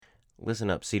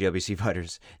Listen up, CWC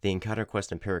fighters. The Encounter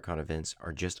Quest and Paracon events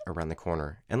are just around the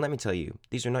corner. And let me tell you,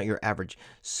 these are not your average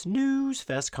snooze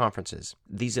fest conferences.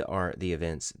 These are the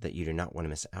events that you do not want to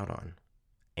miss out on.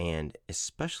 And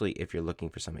especially if you're looking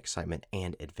for some excitement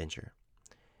and adventure.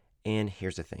 And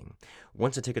here's the thing.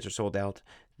 Once the tickets are sold out,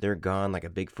 they're gone like a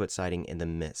Bigfoot sighting in the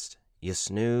mist. You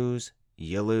snooze,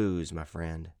 you lose, my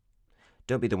friend.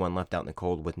 Don't be the one left out in the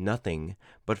cold with nothing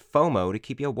but FOMO to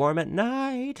keep you warm at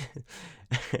night.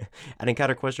 At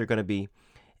Encounter Quest, you're going to be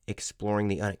exploring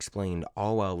the unexplained,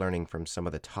 all while learning from some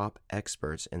of the top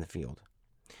experts in the field.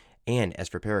 And as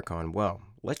for Paracon, well,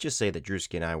 let's just say that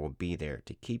Drewski and I will be there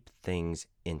to keep things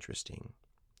interesting.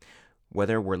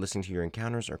 Whether we're listening to your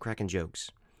encounters or cracking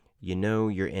jokes, you know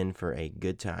you're in for a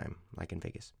good time, like in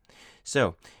Vegas.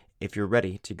 So, if you're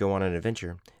ready to go on an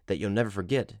adventure that you'll never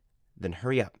forget, then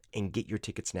hurry up and get your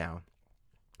tickets now.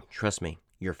 Trust me,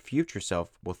 your future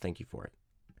self will thank you for it.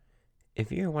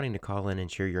 If you're wanting to call in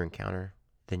and share your encounter,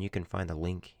 then you can find the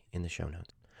link in the show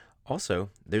notes. Also,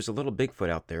 there's a little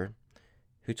Bigfoot out there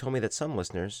who told me that some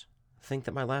listeners think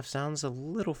that my laugh sounds a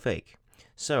little fake.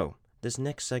 So, this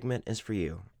next segment is for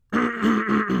you.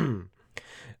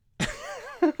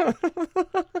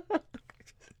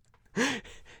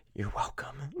 You're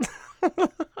welcome.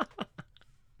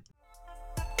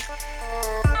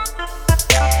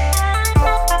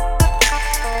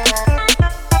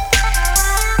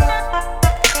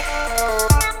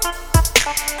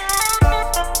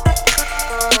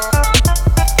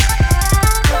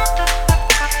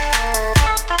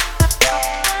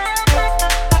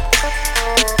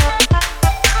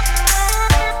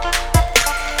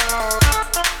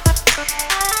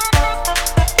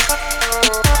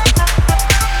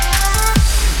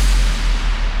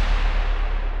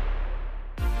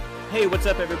 Hey, what's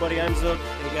up, everybody? I'm Zook.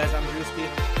 Hey, guys, I'm Drewski.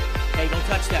 Hey, don't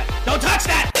touch that. Don't touch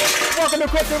that! Welcome to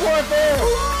Cryptid Warfare!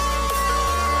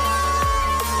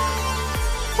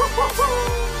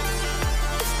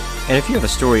 And if you have a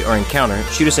story or encounter,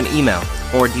 shoot us an email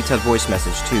or a detailed voice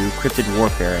message to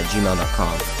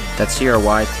cryptidwarfare@gmail.com. That's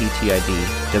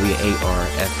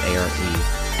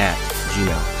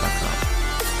CRYPTIDWARFARE@gmail.com.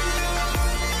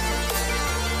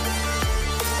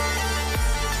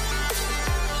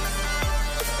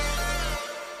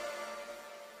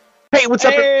 Hey, what's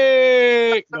up?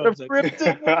 Hey! No, I'm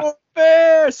Cryptid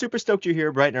Warfare! Super stoked you're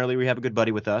here bright and early. We have a good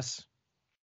buddy with us.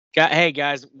 Hey,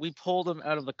 guys, we pulled him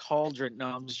out of the cauldron. No,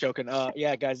 I'm just joking.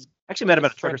 Yeah, guys. Actually met him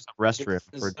at a Trigger Stop restroom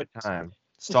for a good time.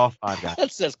 Stall 5 guy.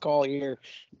 That says call here.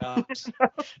 Yeah,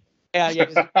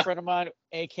 he's a friend of mine,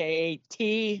 a.k.a.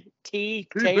 T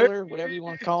Taylor, whatever you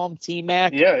want to call him,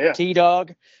 T-Mac,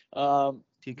 T-Dog.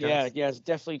 Yeah, he's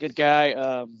definitely a good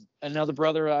guy. Another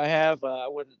brother I have,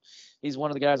 he's one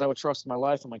of the guys I would trust in my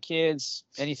life and my kids,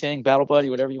 anything, battle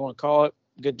buddy, whatever you want to call it.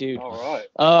 Good dude. All right.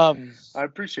 I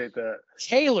appreciate that.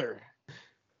 Taylor,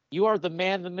 you are the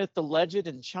man, the myth, the legend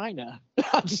in China.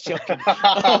 I'm just joking.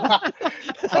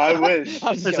 I wish.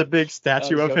 There's a big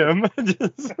statue of him.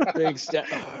 Big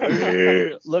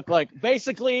statue. Look like,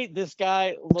 basically, this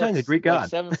guy looks the Greek god. like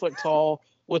 7 foot tall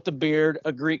with the beard,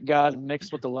 a Greek god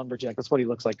mixed with the lumberjack. That's what he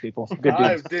looks like, people. Good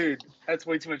dude. Dude, that's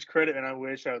way too much credit, and I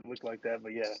wish I would look like that,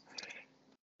 but yeah.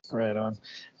 Right on.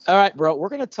 All right, bro. We're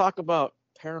going to talk about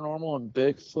paranormal and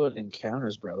Bigfoot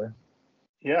encounters, brother.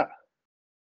 Yeah.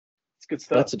 It's good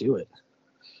stuff. Let's do it.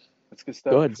 That's good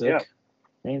stuff. Go ahead, Zach.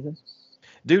 Yeah. Anything?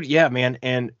 Dude, yeah, man.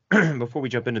 And before we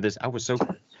jump into this, I was so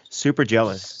super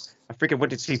jealous. I freaking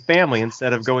went to see family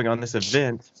instead of going on this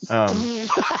event. I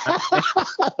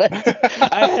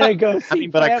had to go see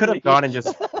but family. I could have gone and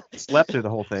just slept through the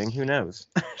whole thing. Who knows?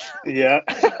 Yeah.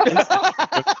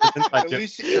 At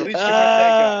least you weren't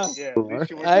that guy. Yeah, at least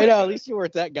you weren't I that know. guy. At least you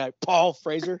weren't that guy. Paul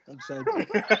Fraser. I'm saying.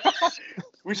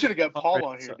 We should have got Paul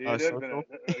on here, dude. That'd have been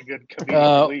a good comedian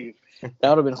to leave. That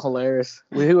would have been hilarious.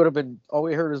 We would have been. All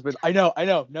we heard has been, I know.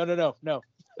 No.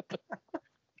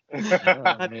 Oh,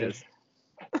 man.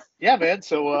 Yeah, man.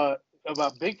 So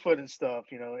about Bigfoot and stuff,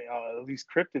 at least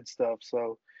cryptid stuff.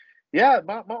 So yeah,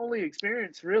 my only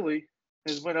experience really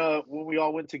is when we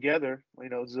all went together.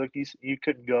 Zook, you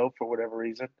couldn't go for whatever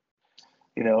reason,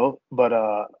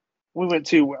 but we went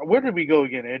to, where did we go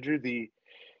again, Andrew? The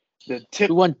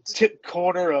tip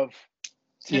corner of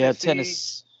Tennessee. Yeah,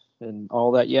 tennis and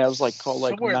all that. Yeah, it was called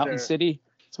Somewhere Mountain there. City.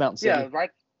 It's Mountain City. Yeah, right.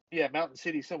 Yeah, Mountain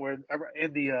City, somewhere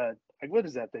in the what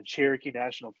is that? The Cherokee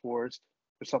National Forest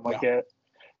or something like that.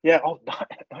 Yeah. Oh,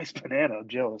 nice banana. I'm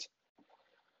jealous.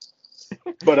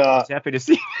 But I was happy to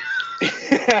see.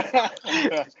 I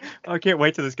can't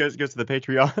wait till this goes to the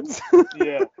Patreons.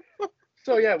 Yeah.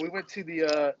 So yeah, we went to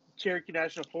the Cherokee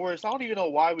National Forest. I don't even know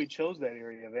why we chose that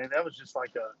area, man. That was just like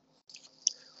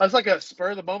was like a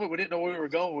spur of the moment. We didn't know where we were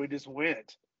going. We just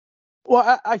went.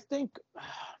 Well, I think, I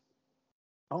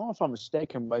don't know if I'm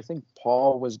mistaken, but I think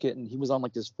Paul he was on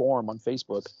like this forum on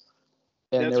Facebook,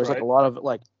 and there was like a lot of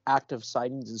like active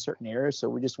sightings in certain areas. So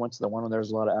we just went to the one where there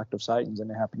was a lot of active sightings,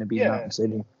 and it happened to be Mountain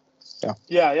City.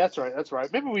 Yeah, that's right. That's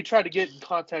right. Maybe we tried to get in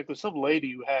contact with some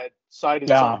lady who had sighted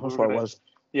something. Yeah, that's what it was.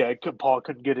 Yeah, Paul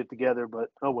couldn't get it together, but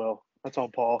oh well. That's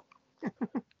on Paul. I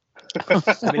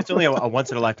mean, it's only a once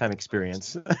in a lifetime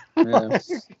experience. Yeah.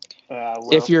 Well.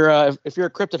 If you're a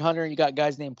cryptid hunter and you got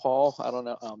guys named Paul, I don't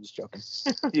know. I'm just joking.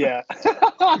 Yeah.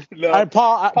 No.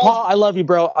 Paul, I love you,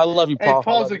 bro. I love you, Paul. Hey,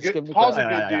 Paul's a good dude.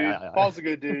 Paul's a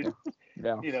good dude.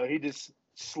 Yeah. You know, he just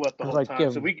slept the whole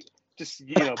time. So we just,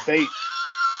 bait.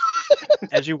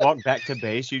 As you walk back to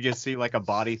base, you just see like a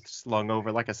body slung over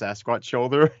like a Sasquatch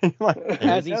shoulder.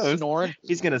 As he's snoring,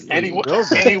 he's gonna sleep. And he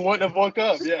wouldn't have woke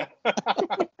up. Yeah.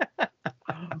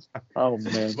 Oh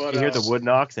man! But, you hear the wood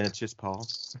knocks, and it's just Paul.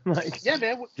 Yeah,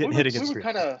 man. Getting hit against. We were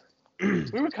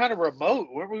kind of remote.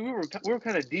 We were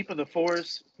kind of deep in the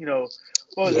forest. What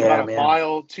was it, about a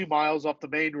mile, 2 miles off the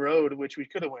main road, which we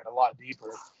could have went a lot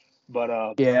deeper. But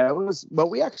it was. But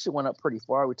we actually went up pretty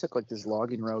far. We took like these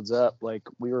logging roads up. Like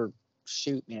we were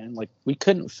man. Like we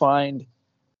couldn't find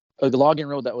the logging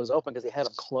road that was open because they had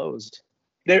them closed.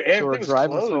 So we're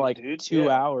driving closed, for like 2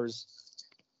 hours.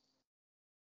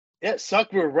 Yeah, it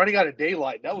sucked. We were running out of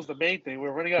daylight. That was the main thing. We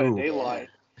were running out of daylight,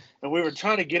 and we were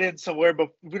trying to get in somewhere, but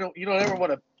you don't ever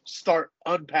want to start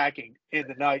unpacking in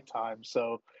the nighttime.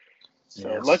 So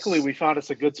luckily we found us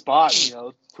a good spot.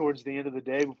 Towards the end of the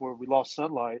day before we lost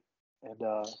sunlight, and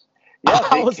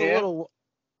I was a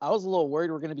little worried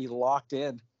we're going to be locked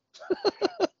in.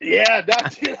 Yeah,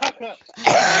 that's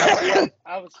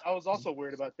I was also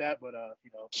worried about that, but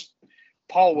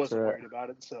Paul wasn't worried about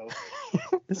it, so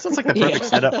this sounds like the perfect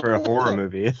setup for a horror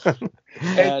movie.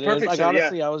 Yeah, it is. Like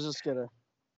honestly, I was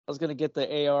gonna get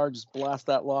the AR, just blast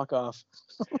that lock off.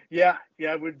 Yeah,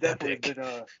 we've definitely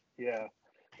been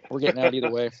We're getting out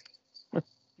either way.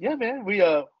 Yeah, man. We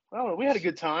I don't know, we had a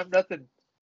good time.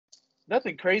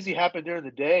 Nothing crazy happened during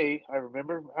the day. I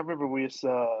remember we just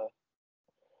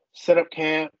set up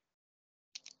camp,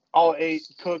 all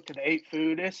cooked and ate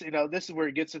food. This is where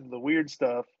it gets into the weird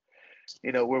stuff.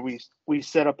 Where we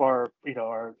set up our I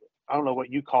don't know what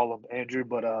you call them, Andrew,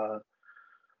 but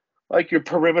like your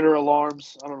perimeter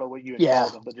alarms. I don't know what you would call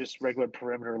them, but just regular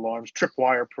perimeter alarms,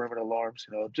 tripwire perimeter alarms.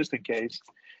 Just in case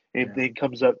anything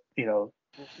comes up,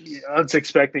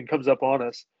 unsuspecting comes up on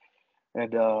us.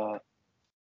 And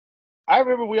I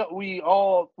remember we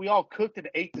all cooked and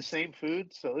ate the same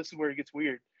food. So this is where it gets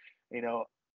weird. We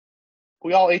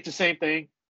all ate the same thing.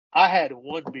 I had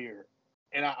one beer.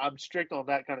 And I'm strict on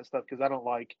that kind of stuff because I don't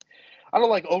like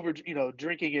over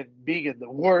drinking and being in the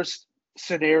worst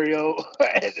scenario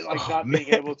and like being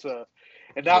able to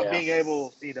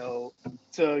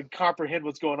to comprehend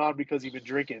what's going on because you've been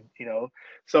drinking.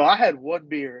 So I had one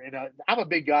beer and I'm a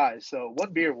big guy, so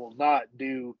one beer will not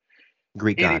do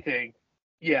Greek anything. God.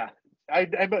 Yeah, I'm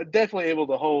definitely able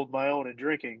to hold my own in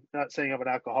drinking. Not saying I'm an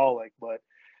alcoholic, but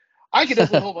I can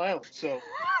definitely hold my own. So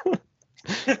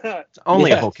it's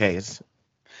only a whole case.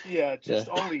 Yeah, just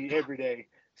only every day.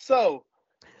 So,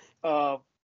 I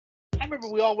remember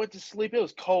we all went to sleep. It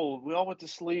was cold. We all went to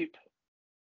sleep.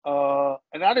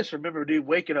 And I just remember, dude,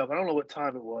 waking up. I don't know what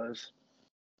time it was.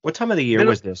 What time of the year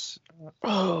was this?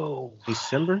 Oh,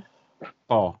 December?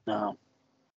 Fall. No.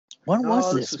 When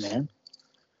was this, man?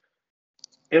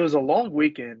 It was a long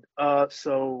weekend.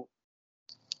 So.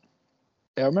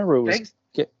 I remember it was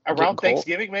around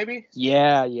Thanksgiving, maybe?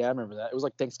 Yeah, I remember that. It was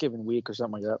like Thanksgiving week or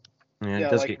something like that. Yeah,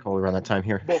 it does get cold around that time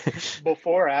here.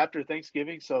 Before or after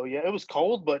Thanksgiving, so yeah, it was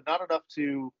cold, but not enough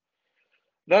to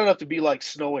be like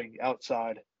snowing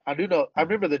outside. I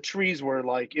remember the trees were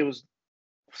like it was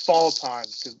fall time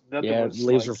because nothing was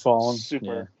leaves were falling.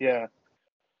 Super, yeah.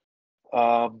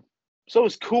 So it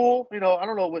was cool. I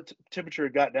don't know what temperature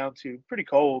it got down to. Pretty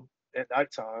cold at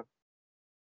nighttime,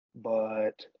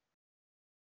 but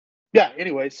yeah.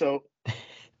 Anyway, so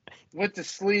went to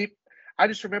sleep. I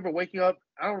just remember waking up.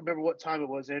 I don't remember what time it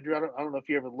was, Andrew. I don't know if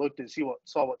you ever looked and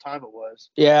saw what time it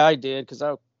was. Yeah, I did because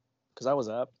I was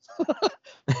up.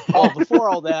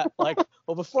 Before all that,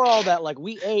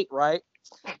 we ate, right?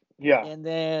 Yeah. And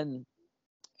then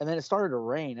it started to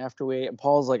rain after we ate, and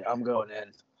Paul's like, "I'm going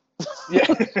in."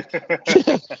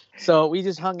 Yeah. So we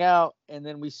just hung out, and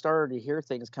then we started to hear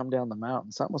things come down the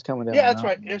mountain. Something was coming down. Yeah, that's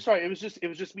right. That's right. It was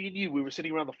just me and you. We were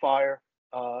sitting around the fire.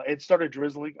 It started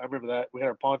drizzling. I remember that. We had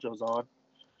our ponchos on.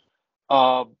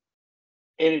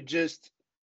 And it just,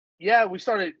 we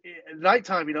started at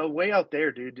nighttime, way out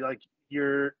there, dude. Like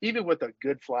you're even with a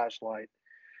good flashlight,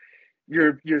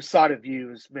 your side of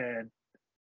view is, man,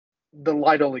 the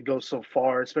light only goes so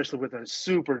far, especially with a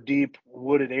super deep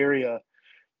wooded area.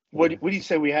 What do you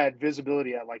say we had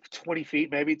visibility at, like 20 feet,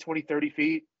 maybe 20, 30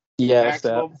 feet? Yeah,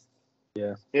 maximum.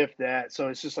 Yeah. If that. So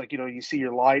it's just like, you see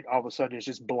your light, all of a sudden it's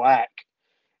just black,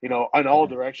 in all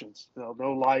directions.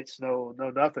 No lights, no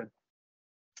nothing.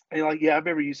 And like, I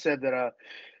remember you said that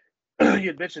you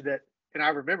had mentioned that, and I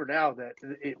remember now that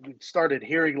we started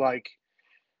hearing, like,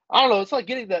 I don't know, it's like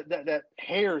getting that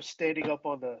hair standing up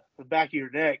on the back of your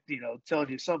neck, telling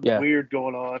you something weird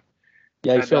going on.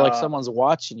 Yeah, you feel like someone's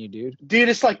watching you, dude. Dude,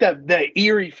 it's like that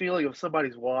eerie feeling of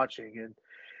somebody's watching. And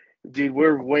dude,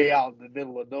 we're way out in the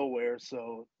middle of nowhere,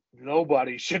 so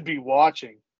nobody should be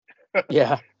watching.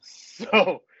 Yeah.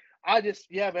 So I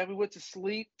just, man, we went to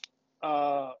sleep.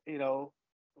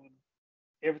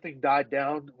 Everything died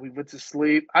down. We went to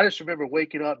sleep. I just remember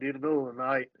waking up, dude, in the middle of the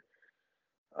night,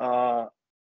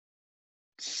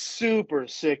 super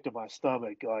sick to my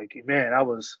stomach. Like, man, I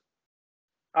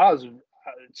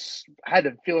had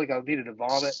the feeling I needed to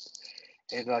vomit.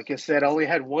 And like I said, I only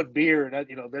had one beer, and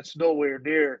that's nowhere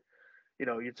near,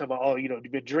 you're talking about, you've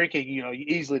been drinking,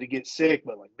 easily to get sick,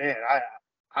 but like, man,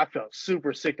 I felt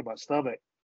super sick to my stomach.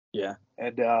 Yeah.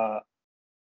 And man,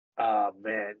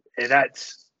 and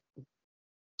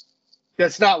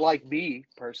that's not like me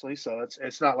personally. So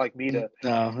it's not like me to,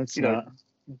 no, it's not.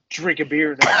 Drink a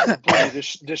beer and completely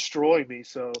destroy me.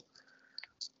 So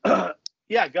I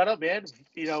got up, man.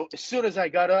 As soon as I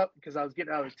got up, because I was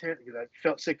getting out of the tent because I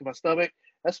felt sick to my stomach,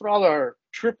 that's when all our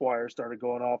tripwires started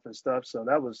going off and stuff. So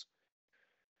that was,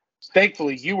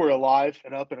 thankfully, you were alive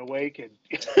and up and awake and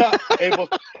able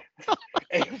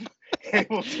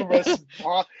to rest.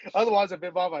 Otherwise, I've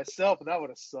been by myself, and that would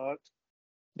have sucked.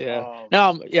 Yeah.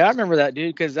 I remember that,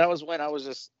 dude, because that was when I was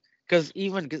just, because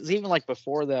even like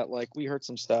before that, like we heard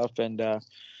some stuff and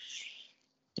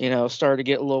started to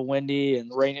get a little windy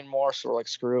and raining more, so we're like,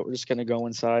 screw it, we're just gonna go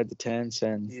inside the tents.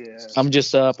 And I'm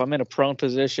just up, I'm in a prone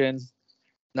position,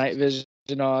 night vision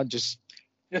on, just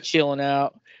chilling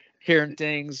out, hearing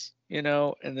things,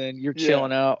 and then you're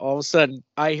chilling out. All of a sudden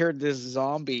I heard this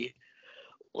zombie.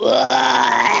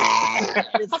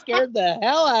 It scared the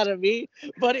hell out of me,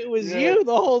 but it was you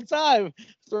the whole time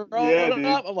throwing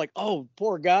up. I'm like, oh,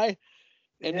 poor guy.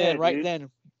 And then then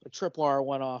the tripwire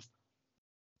went off.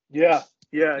 Yeah.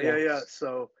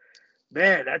 So,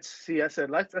 man, I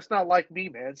said that's not like me,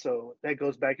 man. So that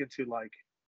goes back into like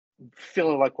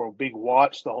feeling like we're being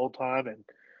watched the whole time, and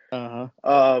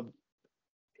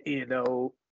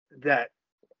that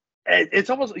it's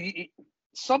almost,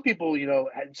 some people,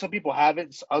 some people have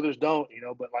it, others don't,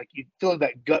 but like you feeling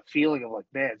that gut feeling of like,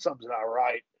 man, something's not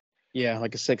right. Yeah,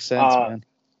 like a sixth sense, man.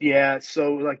 Yeah,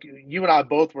 so like you and I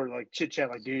both were like chit-chat,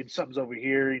 like, dude, something's over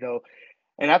here,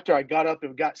 And after I got up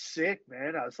and got sick,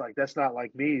 man, I was like, that's not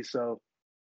like me. So,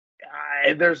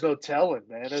 and there's no telling,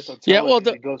 man. There's no telling. Yeah, well,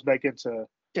 it goes back into.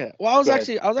 Yeah, well, I was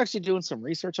actually doing some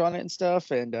research on it and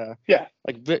stuff, and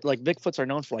like Bigfoots are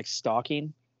known for like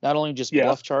stalking, not only just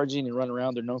bluff charging and running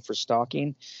around. They're known for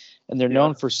stalking, and they're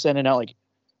known for sending out like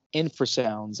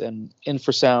infrasounds, and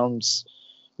infrasounds,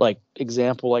 like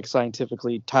example, like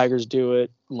scientifically, tigers do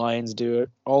it, lions do it,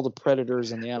 all the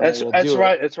predators in the animal will do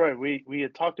right. it. That's right. We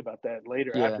had talked about that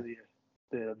later after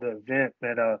the event,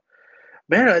 and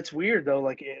man, that's weird though.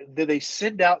 Like, did they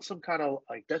send out some kind of,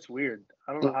 like, that's weird.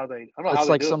 I don't know how they. I don't know how it's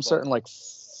like some certain like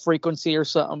frequency or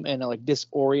something, and it like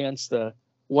disorients the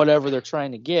whatever they're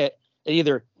trying to get. It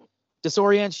either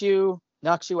disorients you,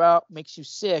 knocks you out, makes you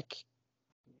sick.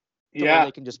 Or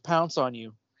they can just pounce on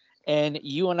you. And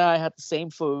you and I had the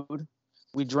same food.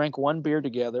 We drank one beer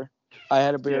together. I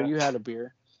had a beer, you had a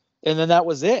beer, and then that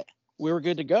was it. We were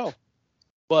good to go.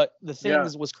 But the thing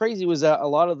that was crazy was that a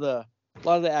lot of the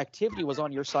activity was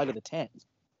on your side of the tent.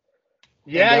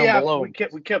 Yeah. We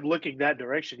kept looking that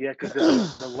direction. Yeah, because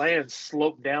the land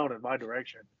sloped down in my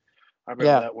direction. I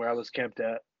remember that, where I was camped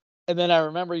at. And then I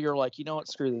remember you're like, you know what,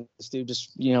 screw this, dude.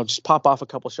 Just pop off a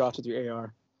couple shots with your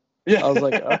AR. Yeah. I was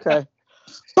like, okay.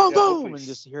 Boom, boom, and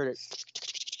just heard it.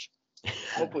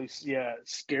 Hopefully,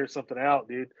 scare something out,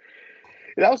 dude.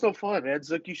 That was no fun, man.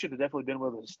 Zook, you should have definitely been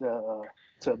with us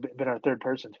to been our third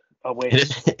person. Oh wait,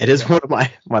 it is one of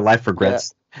my life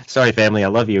regrets. Yeah. Sorry, family, I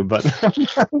love you, but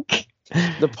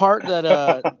the part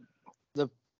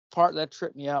that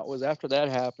tripped me out was after that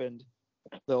happened,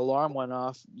 the alarm went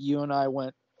off. You and I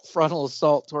went frontal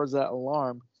assault towards that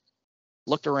alarm.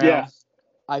 Looked around. Yeah.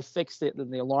 I fixed it,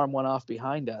 then the alarm went off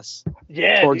behind us.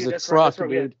 Yeah, towards dude, the truck,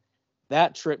 dude.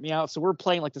 That tripped me out. So we're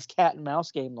playing like this cat and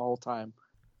mouse game the whole time.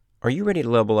 Are you ready to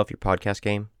level up your podcast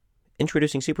game?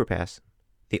 Introducing Superpass,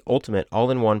 the ultimate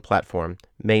all-in-one platform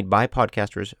made by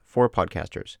podcasters for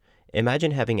podcasters.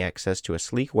 Imagine having access to a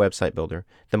sleek website builder,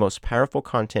 the most powerful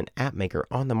content app maker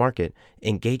on the market,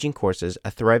 engaging courses,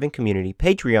 a thriving community,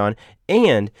 Patreon,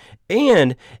 and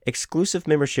exclusive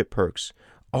membership perks,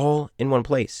 all in one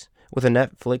place. With a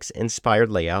Netflix-inspired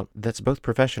layout that's both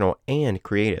professional and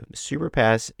creative,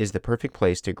 Superpass is the perfect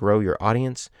place to grow your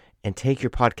audience and take your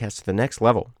podcast to the next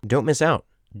level. Don't miss out.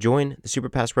 Join the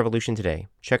Superpass revolution today.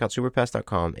 Check out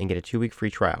superpass.com and get a 2-week free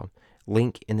trial.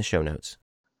 Link in the show notes.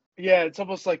 Yeah, it's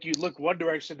almost like you look one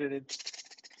direction and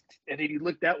then you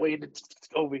look that way and it's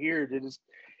over here. And it is,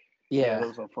 that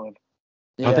was no fun.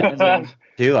 Yeah,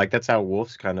 dude, like that's how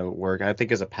wolves kind of work. I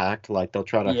think as a pack, like they'll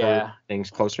try to herd things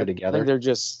closer together.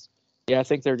 I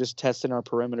think they're just testing our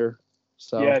perimeter.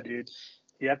 So yeah, dude.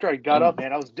 Yeah, after I got up,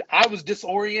 man, I was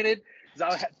disoriented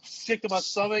because I had sick to my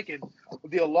stomach and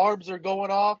the alarms are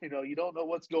going off. You know, you don't know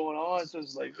what's going on, so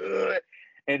it's like, ugh.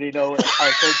 And you know,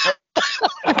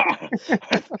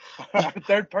 our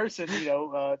third person, you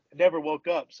know, never woke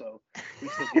up, so we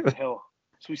still give him hell.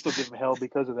 So we still give him hell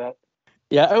because of that.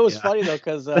 Yeah, it was funny though,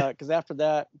 because after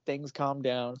that things calmed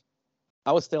down.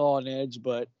 I was still on edge,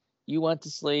 but you went to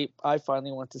sleep. I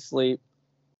finally went to sleep.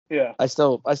 Yeah. I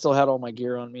still had all my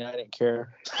gear on me. I didn't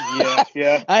care.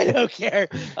 Yeah. I don't care.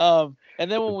 And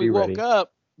then when we woke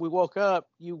up,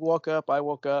 you woke up, I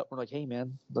woke up. We're like, hey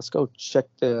man, let's go check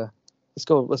let's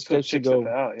go check stuff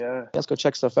out. Yeah. Let's go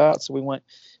check stuff out. So we went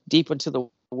deep into the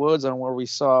woods on where we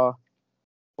saw,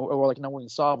 or like not when we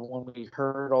saw, but when we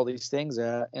heard all these things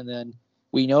at, and then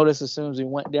we noticed as soon as we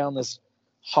went down this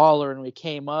holler and we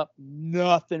came up,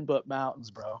 nothing but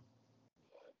mountains, bro.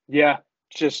 Yeah,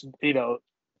 just, you know,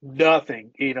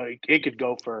 nothing. You know, it could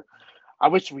go for. I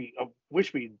wish we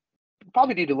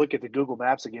probably need to look at the Google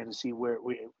Maps again to see where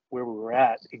we were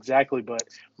at exactly, but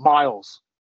miles.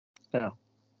 Yeah,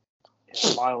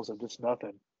 miles of just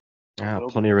nothing. Yeah,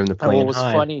 plenty of room to play. What was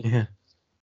funny? Yeah.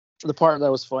 The part that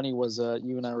was funny was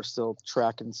you and I were still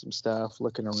tracking some stuff,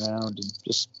 looking around, and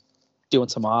just doing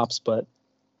some ops. But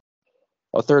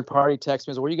a third party texted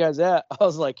me, "Where you guys at?" I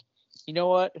was like, "You know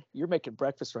what? You're making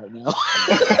breakfast right now."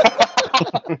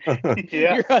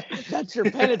 Yeah, that's your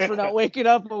penance for not waking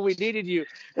up when we needed you.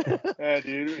 Yeah,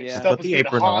 dude. Yeah, stuff was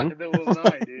getting hot in the middle of the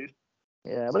night, dude.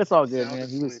 Yeah, but it's all good, man.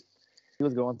 He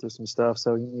was going through some stuff,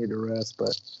 so he needed to rest.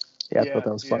 But I thought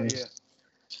that was funny.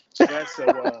 Yeah.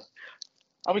 So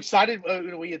I'm excited.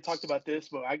 We had talked about this,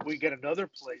 but we got another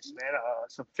place, man.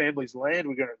 Some family's land.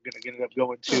 We're gonna end up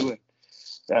going to,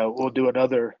 and we'll do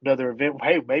another event.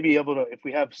 Hey, maybe able to, if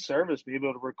we have service, be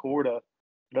able to record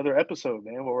another episode,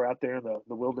 man, while we're out there in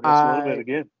the wilderness a little bit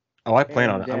again. Oh, I plan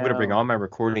on it. I'm going to bring all my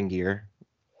recording gear,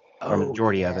 or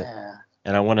majority of it,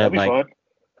 and I want to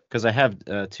because I have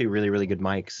 2 really, really good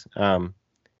mics.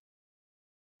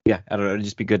 Yeah, I don't know. It'd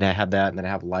just be good to have that, and then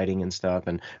have lighting and stuff.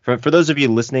 And for those of you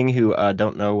listening who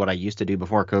don't know what I used to do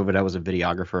before COVID, I was a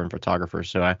videographer and photographer,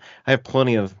 so I have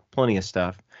plenty of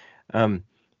stuff.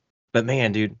 But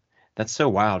man, dude, that's so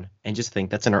wild. And just think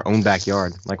that's in our own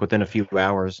backyard, like within a few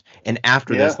hours. And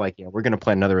after this, like, we're gonna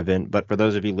plan another event. But for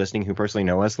those of you listening who personally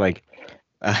know us, like,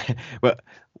 well,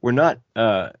 we're not.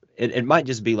 It might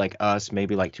just be like us,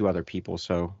 maybe like 2 other people.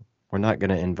 So we're not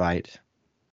gonna invite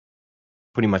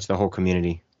pretty much the whole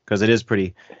community. Because it is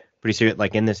pretty serious,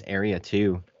 like in this area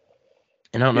too.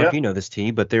 And I don't know if you know this,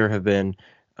 T, but there have been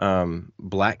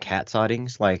black cat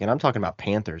sightings, like, and I'm talking about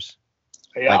panthers.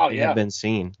 They have been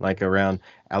seen like around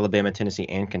Alabama, Tennessee,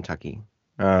 and Kentucky.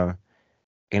 And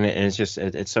it's just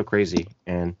it's so crazy.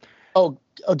 And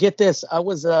get this, I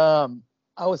was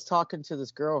talking to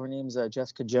this girl. Her name's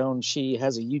Jessica Jones. She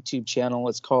has a YouTube channel.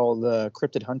 It's called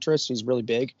Cryptid Huntress. She's really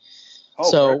big.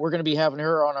 So we're going to be having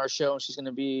her on our show, and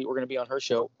we're going to be on her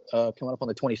show coming up on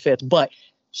the 25th. But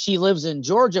she lives in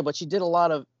Georgia, but she did a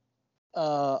lot of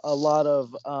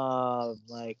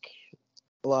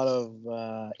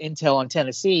intel on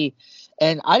Tennessee.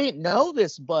 And I didn't know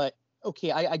this, but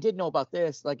I did know about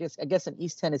this. Like, I guess in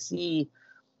East Tennessee,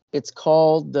 it's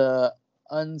called the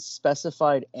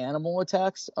unspecified animal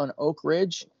attacks on Oak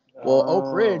Ridge. Well,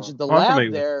 Oak Ridge, the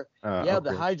lab there,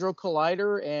 the Hydro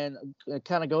Collider, and it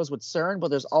kind of goes with CERN, but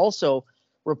there's also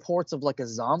reports of like a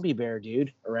zombie bear,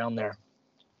 dude, around there.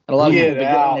 And a lot of people have been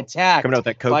getting attacked. Coming out with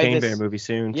that Cocaine Bear movie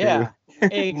soon, too.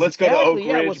 Exactly. Let's go to Oak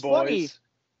Ridge, boys. Funny,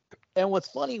 and what's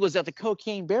funny was that the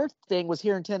Cocaine Bear thing was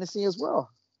here in Tennessee as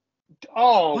well.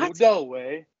 Oh, what? No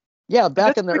way. Yeah,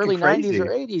 back in the early 90s or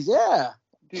 80s, yeah.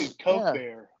 Dude,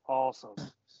 Bear, awesome.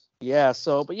 Yeah,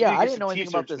 so, but I didn't know anything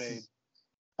about this.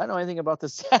 I don't know anything about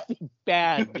this. That'd be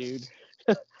bad, dude.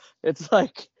 It's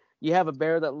like you have a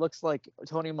bear that looks like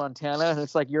Tony Montana, and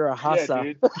it's like you're a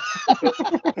Hassa. Yeah,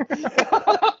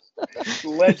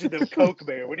 dude. Legend of Coke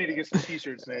Bear. We need to get some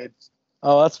T-shirts made.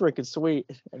 Oh, that's freaking sweet.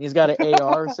 And he's got an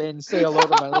AR saying, "Say hello to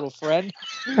my little friend."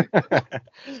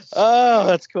 Oh,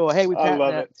 that's cool. Hey, I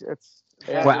love it.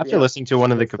 Well, after listening to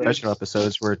one of the confessional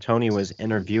episodes where Tony was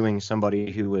interviewing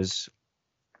somebody who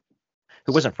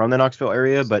wasn't from the Knoxville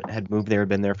area but had moved there,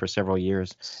 been there for several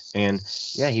years, and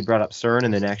he brought up CERN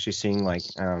and then actually seeing like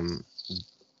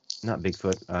not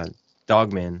Bigfoot,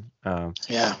 Dogman.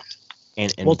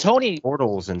 And well, Tony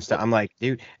portals and stuff. I'm like,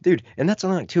 dude, and that's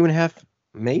only like 2.5,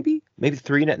 maybe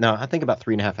 3. No, I think about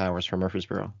 3.5 hours from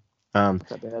Murfreesboro.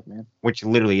 Not bad, man. Which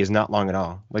literally is not long at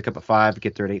all. Wake up at 5,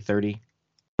 get there at 8:30.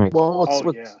 Well,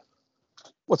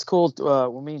 what's cool?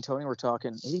 When me and Tony were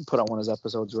talking, he put on one of his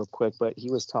episodes real quick, but he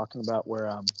was talking about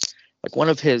where like one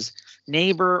of his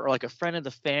neighbor or like a friend of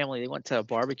the family, they went to a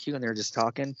barbecue and they're just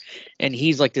talking, and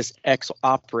he's like this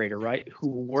ex-operator, right, who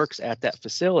works at that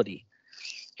facility.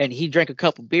 And he drank a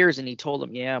couple beers and he told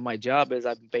him, "Yeah, my job is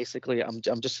I'm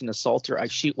just an assaulter. I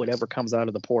shoot whatever comes out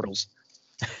of the portals."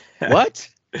 What?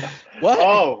 What?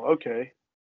 Oh, okay.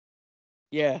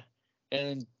 Yeah.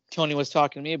 And Tony was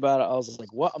talking to me about it. I was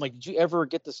like, "What?" I'm like, "Did you ever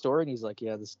get the story?" And he's like,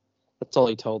 "Yeah, that's all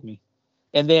he told me."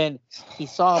 And then he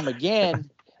saw him again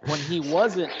when he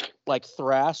wasn't like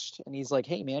thrashed, and he's like,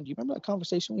 "Hey, man, do you remember that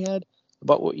conversation we had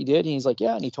about what you did?" And he's like,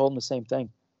 "Yeah." And he told him the same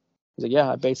thing. He's like,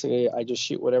 "Yeah, I just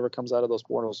shoot whatever comes out of those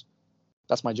portals.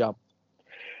 That's my job."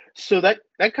 So that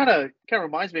kind of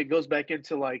reminds me. It goes back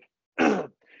into like,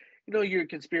 your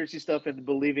conspiracy stuff and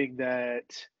believing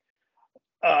that,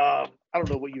 I don't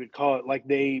know what you would call it. Like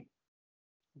they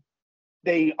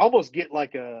almost get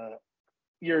like the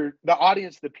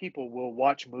audience, the people will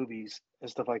watch movies and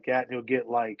stuff like that, and you'll get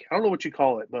like, I don't know what you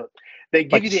call it, but they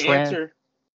give you the answer.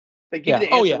 They give you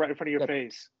the answer right in front of your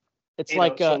face. It's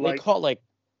like they call it like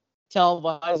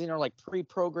televising or like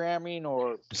pre-programming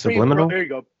or subliminal. There you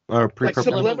go. Or like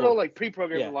subliminal, like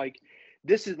pre-programming. Yeah. Like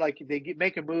this is like they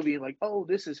make a movie and like, oh,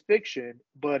 this is fiction,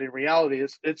 but in reality,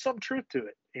 it's some truth to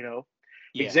it. Yeah.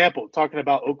 Example, talking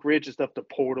about Oak Ridge and stuff, the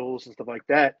portals and stuff like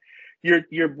that.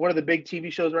 You're one of the big TV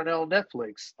shows right now on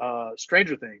Netflix,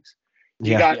 Stranger Things.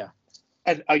 You got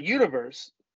a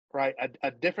universe, right?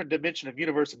 A different dimension of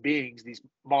universe of beings, these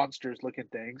monsters-looking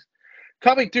things,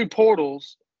 coming through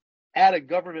portals at a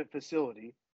government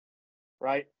facility,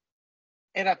 right?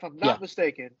 And if I'm not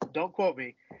mistaken, don't quote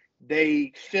me,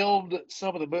 they filmed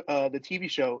some of the TV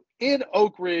show in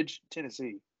Oak Ridge,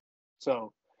 Tennessee.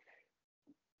 So,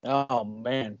 oh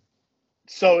man,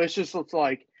 so it's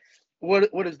like,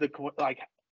 what is the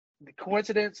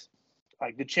coincidence?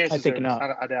 Like the chances I think are,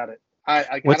 not. I doubt it.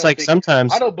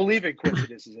 Sometimes I don't believe in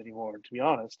coincidences anymore, to be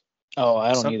honest. Oh,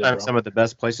 I don't either. Sometimes some of the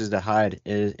best places to hide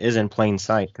is in plain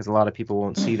sight, because a lot of people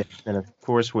won't see that. And of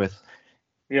course, with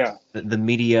the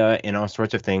media and all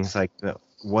sorts of things, like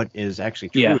what is actually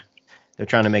true, they're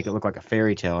trying to make it look like a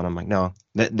fairy tale. And I'm like, no,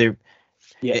 they're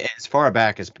as far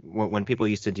back as when people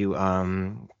used to do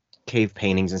cave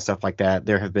paintings and stuff like that,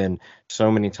 there have been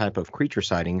so many type of creature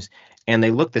sightings, and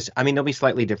they look I mean, they'll be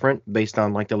slightly different based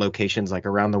on like the locations, like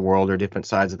around the world or different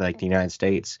sides of like the United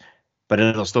States, but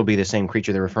it'll still be the same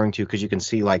creature they're referring to, because you can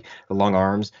see like the long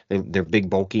arms, they're big,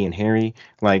 bulky, and hairy.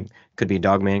 Like, could be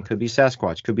Dogman, could be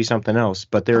Sasquatch, could be something else,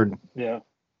 but they're I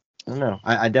don't know.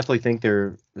 I definitely think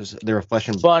they're a flesh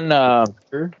and fun,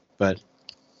 but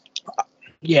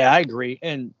yeah, I agree.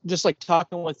 And just like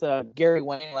talking with Gary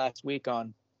Wayne last week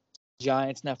on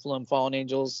Giants, Nephilim, Fallen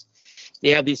Angels,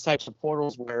 they have these types of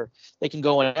portals where they can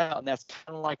go in and out, and that's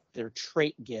kind of like their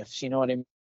trait gifts. You know what I mean?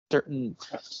 Certain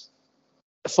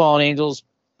fallen angels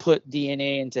put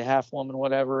DNA into half woman,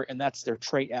 whatever, and that's their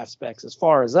trait aspects. As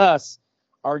far as us,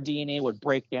 our DNA would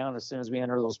break down as soon as we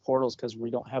enter those portals because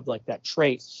we don't have like that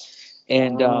trait.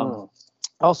 And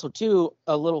also, too,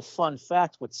 a little fun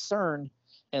fact with CERN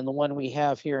and the one we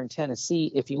have here in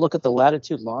Tennessee, if you look at the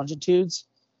latitude longitudes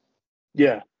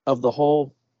of the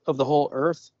whole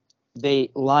Earth, they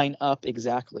line up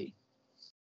exactly.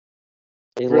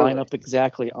 They line up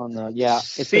exactly on the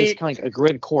it's basically like a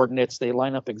grid coordinates. They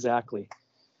line up exactly.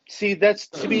 See, that's,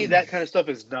 to me, that kind of stuff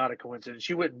is not a coincidence.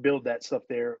 You wouldn't build that stuff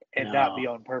there and not be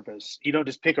on purpose. You don't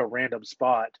just pick a random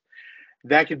spot.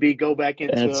 That could be go back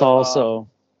into. And it's also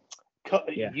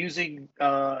using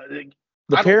the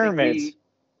pyramids.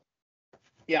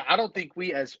 I don't think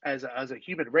we as a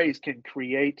human race can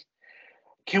create.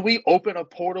 Can we open a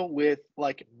portal with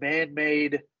like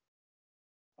man-made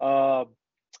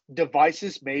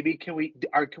devices? Maybe can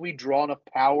we draw enough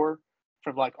power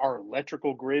from like our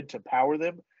electrical grid to power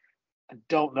them? I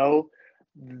don't know.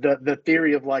 The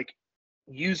theory of like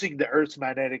using the Earth's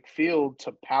magnetic field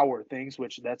to power things,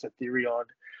 which that's a theory on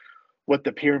what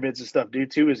the pyramids and stuff do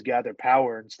too, is gather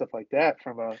power and stuff like that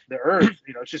from the Earth.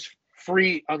 It's just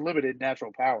free, unlimited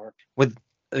natural power. With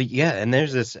yeah, and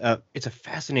there's this. It's a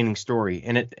fascinating story,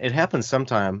 and it happens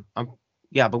sometime.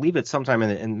 I believe it's sometime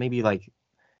in maybe like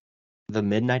the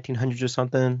mid 1900s or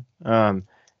something.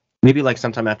 Maybe like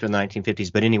sometime after the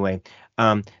 1950s. But anyway,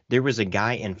 there was a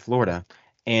guy in Florida,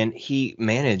 and he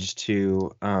managed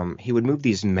to he would move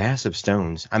these massive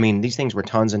stones. I mean, these things were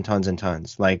tons and tons and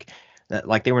tons, like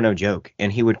they were no joke.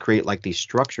 And he would create like these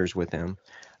structures with them.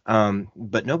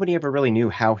 But nobody ever really knew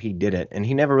how he did it, and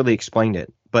he never really explained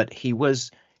it. But he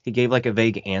gave like a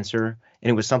vague answer, and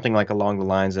it was something like along the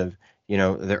lines of,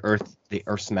 the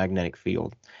Earth's magnetic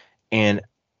field, and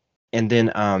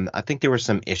then I think there were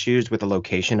some issues with the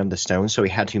location of the stones, so he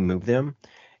had to move them.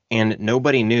 And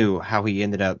nobody knew how he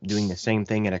ended up doing the same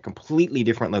thing at a completely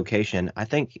different location. I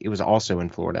think it was also in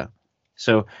Florida.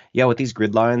 So yeah, with these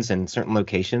grid lines and certain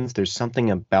locations, there's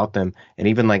something about them, and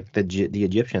even like the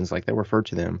Egyptians, like they refer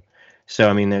to them. So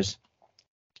I mean,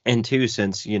 and two,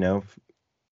 since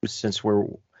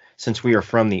since we are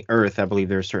from the Earth, I believe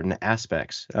there are certain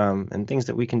aspects and things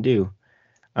that we can do.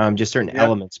 Just certain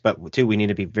elements, but too, we need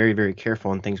to be very, very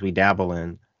careful in things we dabble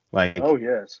in. Like, oh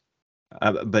yes.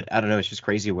 But I don't know, it's just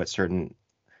crazy what certain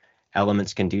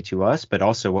elements can do to us, but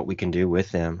also what we can do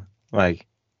with them. Like,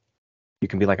 you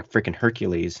can be like a freaking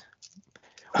Hercules.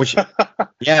 Which,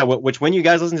 which when you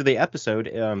guys listen to the episode,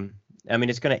 I mean,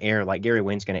 it's gonna air. Like Gary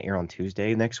Wayne's gonna air on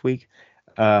Tuesday next week.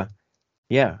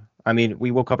 Yeah. I mean, we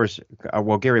will cover.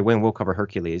 Gary Wayne will cover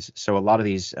Hercules. So a lot of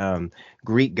these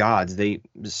Greek gods,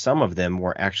 some of them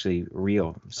were actually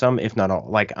real. Some, if not all,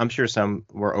 like I'm sure some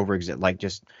were like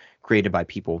just created by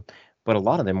people, but a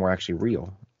lot of them were actually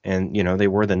real, and they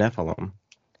were the Nephilim.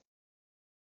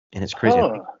 And it's crazy.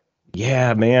 Huh.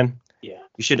 Yeah, man. Yeah.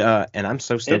 You should. And I'm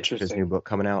so stoked for this new book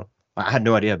coming out. I had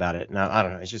no idea about it. Now I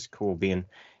don't know. It's just cool getting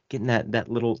that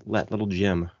little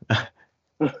gem.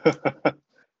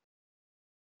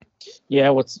 Yeah,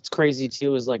 what's crazy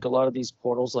too is like a lot of these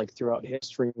portals, like throughout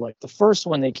history, like the first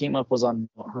one they came up was on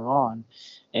Haran,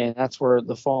 and that's where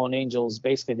the fallen angels,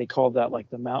 basically they called that like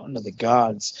the mountain of the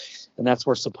gods, and that's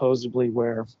where supposedly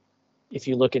where, if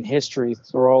you look in history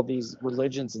through all these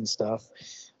religions and stuff,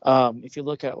 if you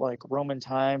look at like Roman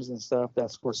times and stuff,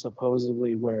 that's where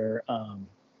supposedly where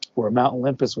Mount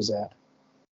Olympus was at,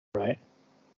 right?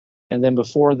 And then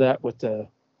before that with the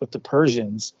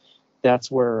Persians,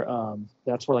 that's where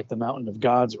like the mountain of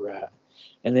gods were at.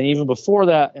 And then even before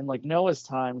that, in like Noah's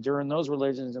time, during those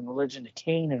religions and religion to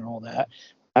Cain and all that,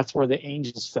 that's where the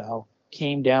angels fell,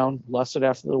 came down, lusted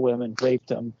after the women, raped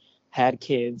them, had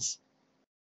kids.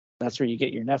 That's where you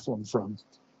get your Nephilim from.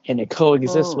 And it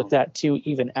coexists with that too,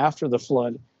 even after the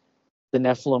flood. The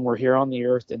Nephilim were here on the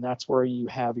earth, and that's where you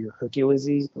have your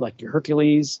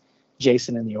Hercules,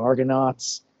 Jason and the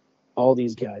Argonauts, all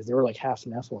these guys. They were like half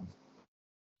Nephilim.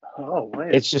 Oh,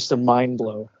 man. It's just a mind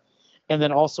blow. And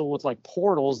then also with like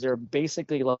portals, they're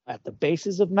basically at the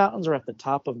bases of mountains or at the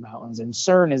top of mountains. And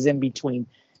CERN is in between,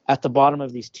 at the bottom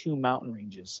of these two mountain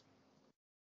ranges.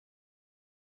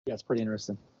 Yeah, it's pretty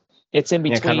interesting. It's in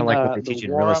between kind of like the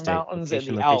Jura Mountains and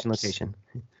the Alps. Location.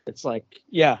 It's like,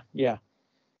 yeah.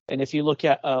 And if you look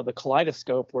at the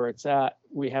kaleidoscope where it's at,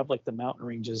 we have like the mountain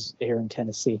ranges here in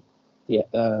Tennessee, the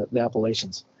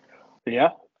Appalachians. Yeah,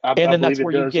 I then that's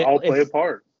where you get all play a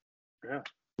part.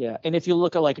 Yeah, and if you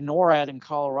look at like NORAD in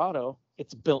Colorado,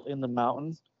 it's built in the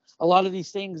mountain. A lot of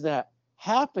these things that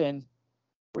happen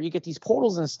where you get these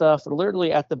portals and stuff are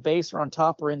literally at the base or on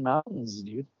top or in mountains,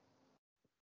 dude.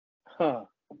 Huh.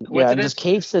 Yeah, and just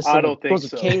cave system. I don't think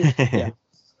so. Yeah.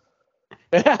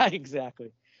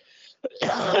 Exactly.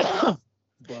 But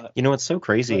it's so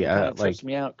crazy. Like trips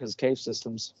me out because cave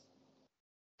systems.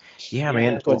 Yeah,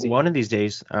 man. One of these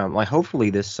days, like hopefully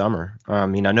this summer. I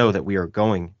know that we are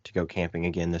going to go camping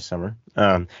again this summer.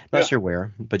 Not sure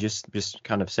where, but just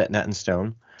kind of setting that in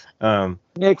stone.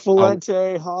 Nick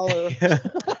Valente, holler.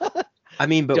 I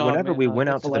mean, but whenever we went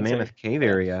out to the Mammoth Cave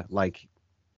area, like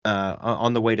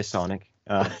on the way to Sonic,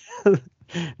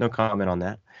 no comment on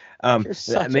that.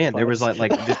 Man, there was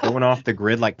like just going off the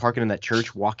grid, like parking in that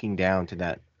church, walking down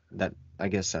to that I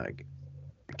guess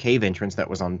cave entrance that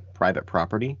was on private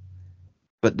property.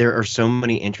 But there are so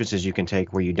many entrances you can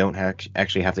take where you don't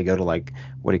actually have to go to like,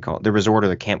 what do you call it, the resort or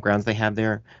the campgrounds they have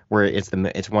there, where it's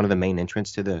one of the main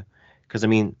entrance to because I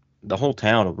mean the whole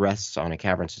town rests on a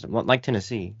cavern system, like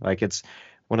Tennessee, like it's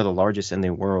one of the largest in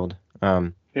the world.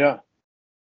 Yeah.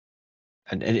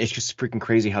 And it's just freaking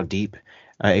crazy how deep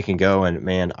it can go, and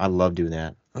man, I love doing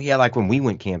that. Oh yeah, like when we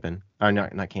went camping, or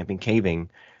not camping,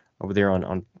 caving, over there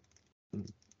on.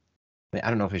 I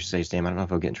don't know if I should say his name. I don't know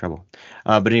if I'll get in trouble.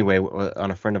 But anyway,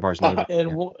 on a friend of ours' name.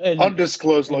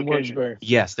 Undisclosed location. Wordsbury.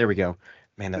 Yes, there we go.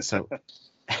 Man, that's so.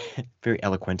 very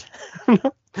eloquent.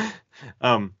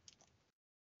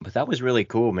 But that was really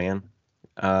cool, man.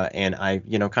 And I,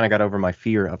 kind of got over my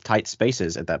fear of tight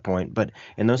spaces at that point. But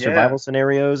in those survival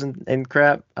scenarios and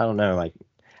crap, I don't know. Like,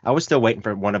 I was still waiting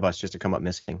for one of us just to come up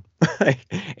missing.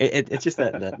 It's just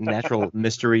that natural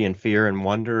mystery and fear and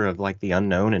wonder of like the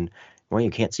unknown, and well, you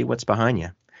can't see what's behind you.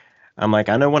 I'm like,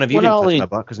 I know one of you didn't touch my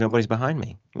butt because nobody's behind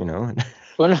me,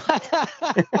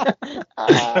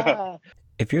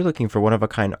 If you're looking for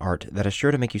one-of-a-kind art that is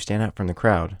sure to make you stand out from the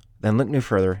crowd, then look no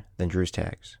further than Drew's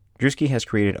Tags. Drewski has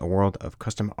created a world of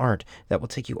custom art that will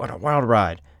take you on a wild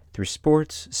ride through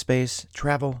sports, space,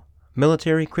 travel,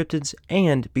 military, cryptids,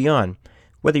 and beyond.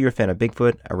 Whether you're a fan of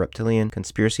Bigfoot, a reptilian,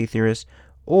 conspiracy theorist,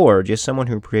 or just someone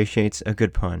who appreciates a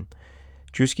good pun,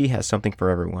 Drewski has something for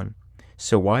everyone.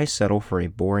 So why settle for a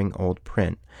boring old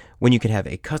print when you can have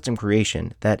a custom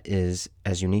creation that is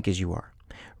as unique as you are?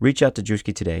 Reach out to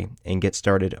Drewski today and get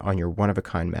started on your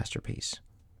one-of-a-kind masterpiece.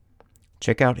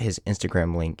 Check out his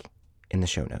Instagram link in the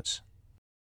show notes.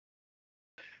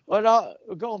 Well,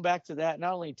 going back to that,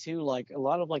 not only too, like a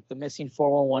lot of like the missing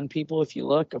 411 people, if you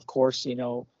look, of course,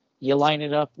 you line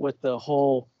it up with the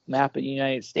whole map of the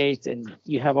United States and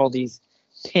you have all these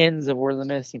pins of where the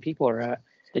missing people are at.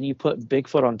 Then you put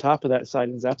Bigfoot on top of that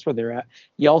sightings. That's where they're at.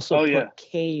 You also put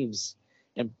caves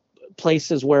and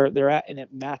places where they're at, and it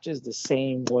matches the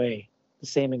same way, the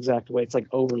same exact way. It's like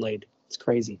overlaid. It's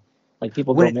crazy. Like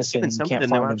people go missing and you can't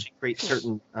find them. Actually create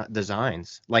certain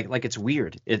designs. Like it's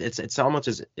weird. It's almost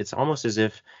as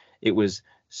if it was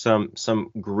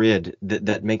some grid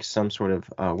that makes some sort of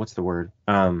what's the word?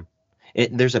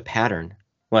 There's a pattern.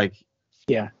 Like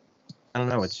I don't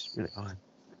know. It's really odd.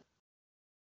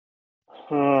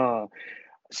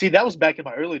 See, that was back in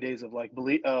my early days of like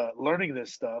learning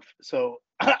this stuff. So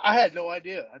I had no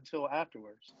idea until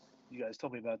afterwards. You guys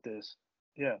told me about this.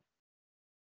 Yeah.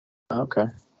 Okay.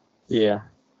 Yeah.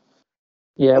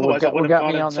 Yeah. Otherwise, what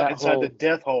got me on that inside the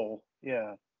death hole.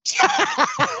 Yeah.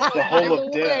 The hole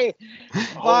of death.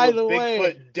 By the way,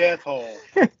 Bigfoot death hole.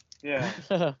 Yeah.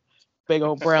 Big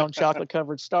old brown chocolate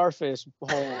covered starfish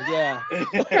hole. Yeah.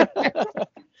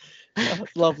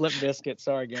 Love Limp Bizkit.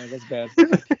 Sorry, guys, that's bad.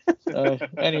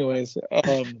 Anyways,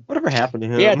 whatever happened to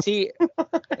him? Yeah,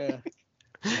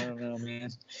 I don't know, man.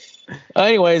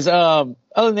 Anyways, other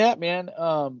than that, man.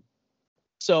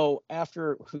 So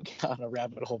after we got on a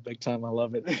rabbit hole big time, I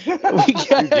love it.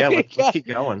 Let's keep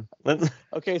going.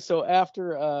 Okay, so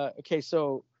after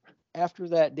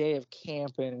that day of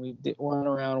camping, we went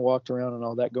around, walked around, and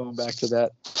all that. Going back to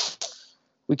that,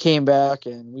 we came back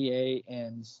and we ate.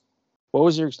 And what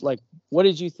was your what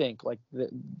did you think? What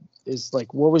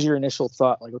was your initial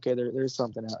thought? Like, okay, there's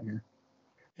something out here.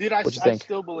 Dude, I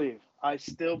still believe. I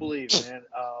still believe, man.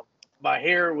 My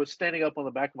hair was standing up on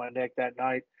the back of my neck that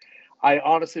night. I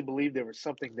honestly believe there was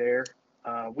something there.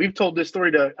 We've told this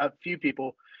story to a few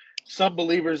people, some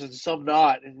believers and some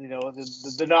not. And,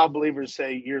 the non-believers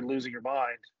say you're losing your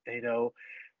mind, and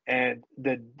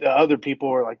the other people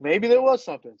are like, maybe there was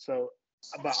something. So,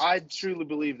 but I truly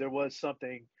believe there was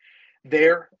something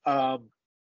there. I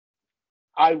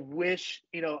wish,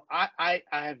 I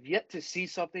have yet to see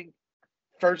something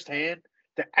firsthand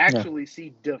to actually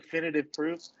see definitive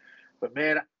proof. But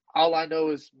man, all I know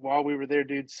is while we were there,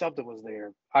 dude, something was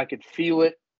there. I could feel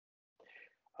it.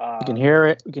 You can hear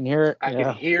it. I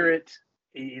can hear it.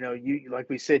 You like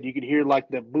we said, you could hear like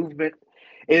the movement.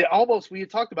 It almost, we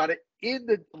had talked about it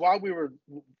while we were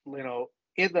looking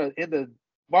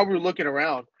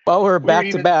around. While we were back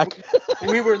to back.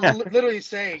 We were literally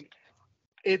saying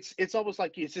it's almost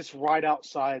like it's just right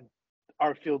outside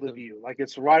our field of view. Like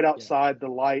it's right outside the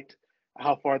light,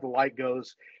 how far the light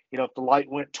goes. If the light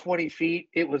went 20 feet,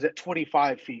 it was at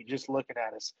 25 feet just looking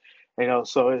at us.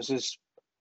 So it was just,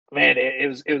 man, it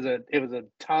was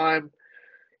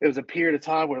a period of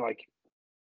time where like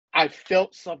I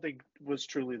felt something was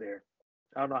truly there.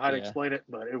 I don't know how to explain it,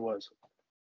 but it was.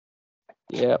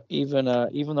 Yeah, even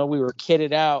though we were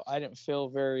kitted out, I didn't feel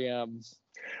very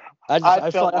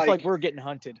I felt like we're getting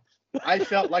hunted. I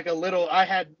felt like I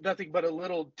had nothing but a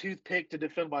little toothpick to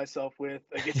defend myself with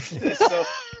against this. So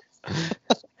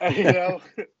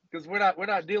because we're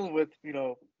not dealing with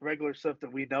regular stuff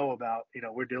that we know about.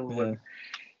 We're dealing with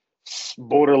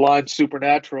borderline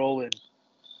supernatural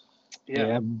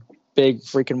and big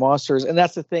freaking monsters. And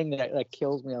that's the thing that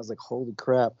kills me. I was like, holy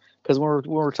crap! Because when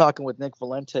we're talking with Nick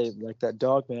Valente, like that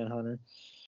dog man hunter,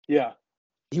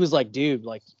 he was like, dude,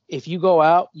 like if you go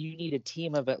out, you need a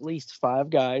team of at least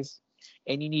 5 guys,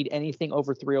 and you need anything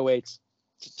over 308s.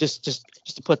 Just to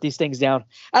put these things down.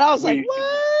 And I was like,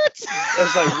 what? It's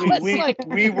like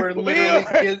we were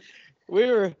literally we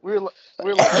were like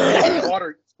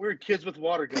were kids with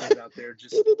water guns out there.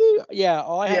 Just yeah,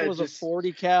 all I had was a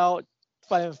 40 cal,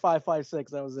 5.56.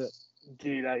 That was it.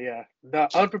 Dude,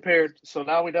 not unprepared. So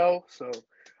now we know. So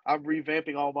I'm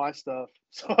revamping all my stuff.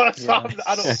 So I don't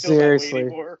feel that way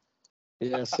anymore.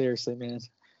 Yeah, seriously, man.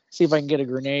 See if I can get a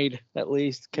grenade at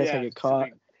least in case I get caught.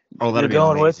 You're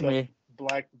going with me.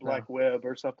 Black web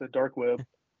or something, dark web.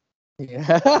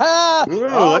 Yeah. Ooh,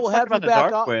 let's talk about the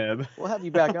dark web. We'll have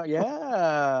you back on.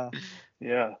 Yeah.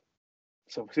 Yeah.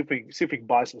 So see if we can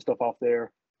buy some stuff off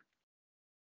there.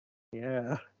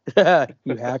 Yeah.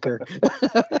 You hacker.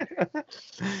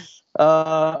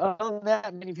 Other than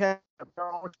that, man, you've had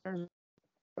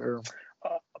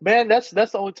man, that's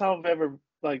the only time I've ever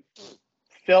like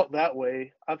felt that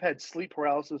way. I've had sleep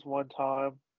paralysis one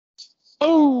time.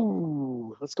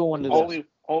 Oh, let's go into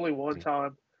only one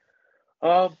time.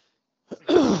 Man,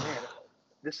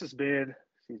 this has been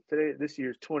today. This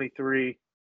year's 23.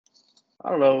 I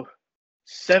don't know,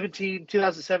 2017,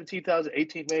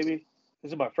 2018 maybe.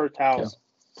 This is my first house.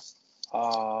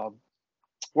 Yeah.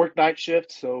 Worked night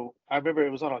shift, so I remember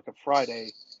it was on like a Friday.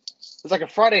 It was like a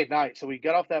Friday night, so we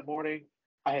got off that morning.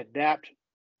 I had napped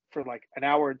for like an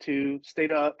hour or two,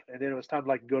 stayed up, and then it was time to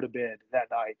like go to bed that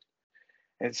night.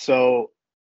 And so,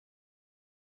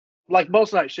 like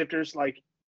most night shifters, like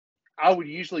I would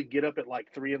usually get up at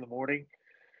like 3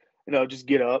 a.m, just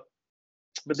get up.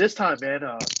 But this time, man,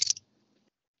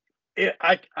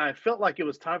 I felt like it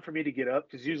was time for me to get up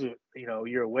because usually,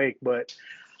 you're awake. But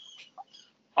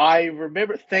I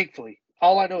remember, thankfully,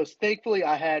 all I know is thankfully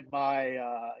I had my,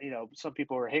 some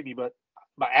people will hate me, but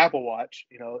my Apple Watch.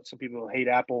 Some people hate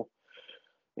Apple,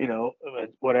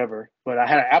 whatever. But I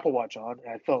had an Apple Watch on,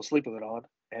 and I fell asleep with it on.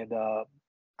 And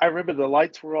I remember the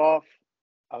lights were off.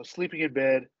 I was sleeping in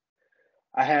bed.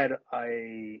 I had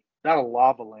not a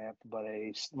lava lamp, but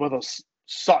one of those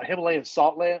Himalayan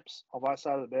salt lamps on my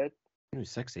side of the bed. Ooh,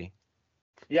 sexy.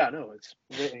 Yeah, no, it's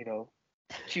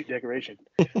cute decoration.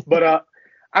 But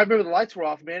I remember the lights were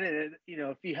off, man, and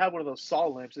if you have one of those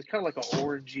salt lamps, it's kind of like an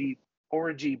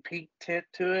orangey pink tint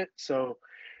to it. So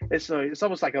it's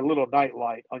almost like a little night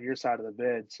light on your side of the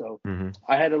bed. So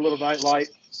I had a little night light,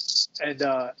 and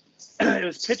it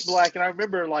was pitch black. And I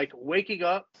remember like waking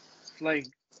up, laying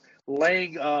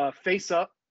face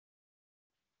up.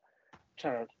 I'm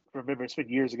trying to remember, it's been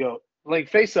years ago. Laying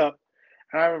face up,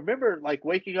 and I remember like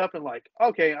waking up and like,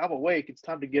 okay, I'm awake. It's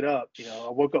time to get up. I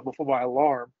woke up before my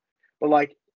alarm, but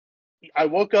like I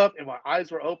woke up and my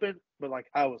eyes were open, but like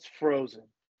I was frozen.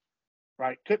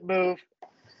 Right, couldn't move.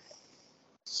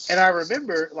 And I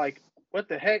remember like, what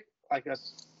the heck?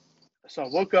 So I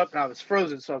woke up and I was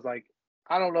frozen. So I was like,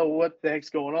 I don't know what the heck's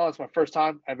going on. It's my first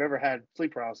time I've ever had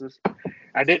sleep paralysis.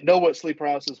 I didn't know what sleep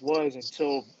paralysis was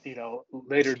until,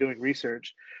 later doing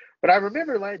research. But I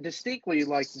remember like distinctly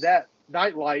like that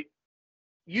night light.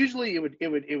 Usually it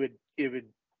would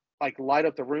like light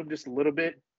up the room just a little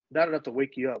bit, not enough to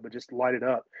wake you up, but just light it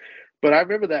up. But I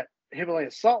remember that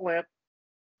Himalayan salt lamp,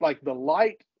 like the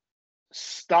light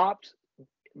stopped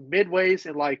midways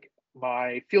in like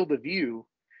my field of view,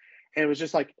 and it was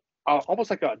just like almost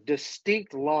like a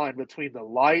distinct line between the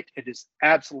light and just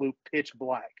absolute pitch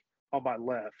black on my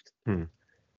left.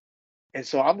 And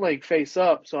so I'm laying face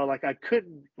up, so like I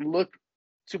couldn't look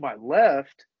to my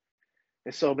left,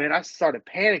 and so man, I started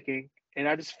panicking, and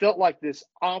I just felt like this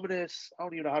ominous, I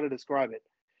don't even know how to describe it,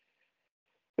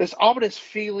 this ominous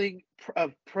feeling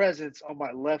of presence on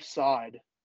my left side.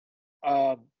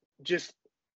 Just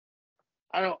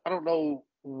I don't know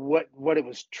what it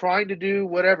was trying to do,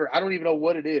 whatever. I don't even know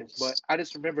what it is, but I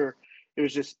just remember it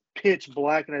was just pitch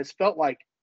black, and I just felt like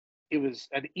it was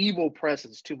an evil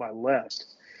presence to my left.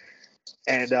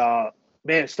 And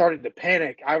man, starting to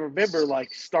panic. I remember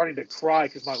like starting to cry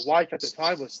because my wife at the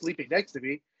time was sleeping next to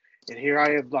me, and here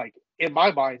I am like in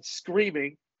my mind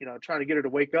screaming, trying to get her to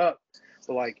wake up,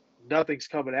 but like nothing's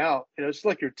coming out. It's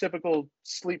like your typical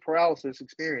sleep paralysis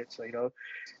experience. So,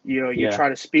 you try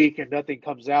to speak and nothing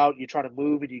comes out. You try to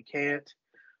move and you can't.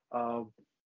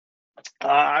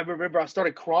 I remember I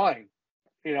started crying.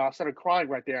 I started crying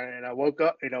right there, and I woke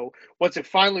up. Once it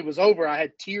finally was over, I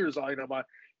had tears on, my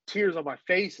tears on my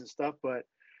face and stuff. But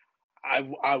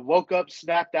I woke up,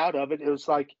 snapped out of it. It was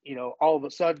like, all of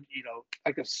a sudden,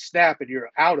 like a snap, and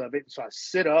you're out of it. So I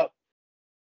sit up,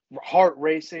 heart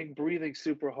racing, breathing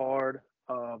super hard.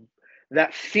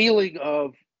 That feeling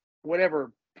of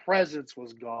whatever presence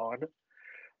was gone.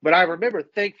 But I remember,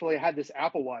 thankfully, I had this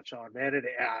Apple Watch on, man, and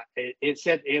it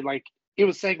said it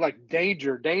was saying like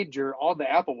danger, danger on the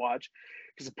Apple Watch,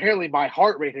 because apparently my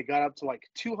heart rate had got up to like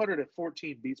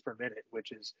 214 beats per minute,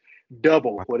 which is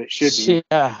double what it should be.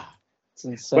 Yeah, it's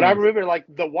insane. But I remember like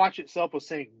the watch itself was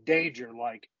saying danger,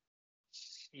 like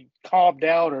calm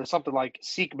down or something, like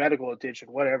seek medical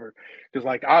attention, whatever. Because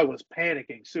like I was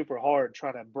panicking super hard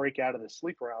trying to break out of the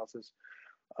sleep paralysis.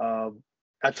 I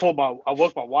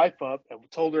woke my wife up and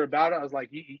told her about it. I was like,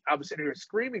 I was sitting here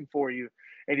screaming for you,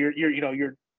 and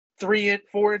you're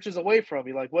 4 inches away from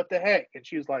me. Like, what the heck? And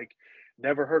she was like,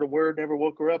 never heard a word, never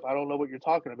woke her up. I don't know what you're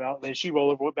talking about. And then she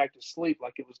rolled over, went back to sleep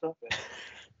like it was nothing.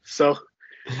 So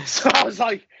I was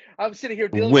like, I'm sitting here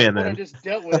dealing with what I just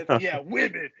dealt with. Yeah,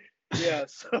 women. Yeah.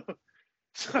 So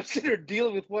I'm sitting here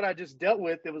dealing with what I just dealt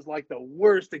with. It was like the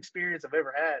worst experience I've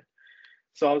ever had.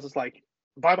 So I was just like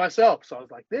by myself. So I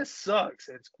was like, this sucks.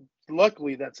 And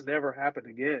luckily that's never happened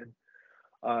again.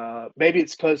 Maybe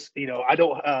it's because, I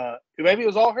don't, maybe it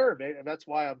was all her, man. And that's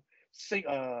why I'm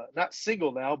not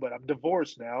single now, but I'm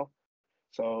divorced now.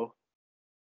 So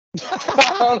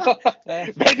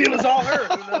maybe it was all her.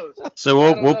 Who knows? So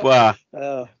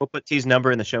we'll put T's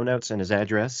number in the show notes and his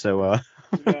address. So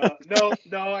no,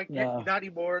 I can't. Not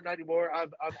anymore.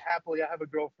 I'm happily. I have a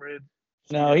girlfriend.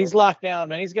 No, he's locked down,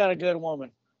 man. He's got a good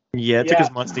woman. Yeah, it took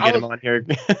us months to get him on here.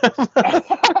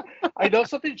 I know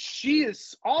something. She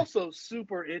is also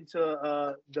super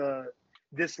into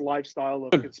this lifestyle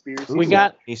of conspiracy. We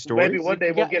got maybe one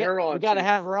day we'll get her on. We got to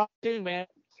have her on too, man.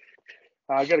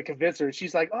 I got to convince her.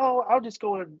 She's like, "Oh, I'll just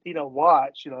go and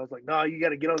watch." I was like, "No, you got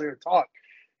to get on there and talk."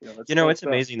 It's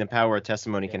amazing the power a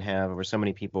testimony can have over so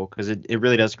many people, because it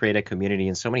really does create a community,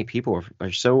 and so many people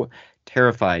are so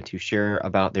terrified to share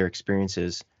about their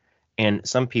experiences. And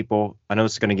some people, I know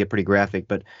it's going to get pretty graphic,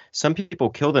 but some people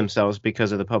kill themselves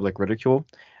because of the public ridicule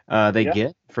they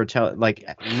get for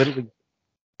literally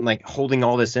like holding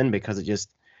all this in, because it just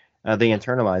they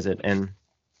internalize it, and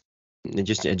it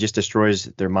just destroys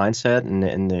their mindset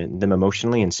and them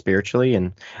emotionally and spiritually.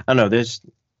 And I don't know, there's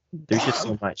just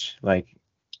so much like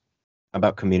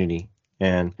about community.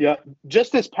 And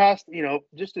just this past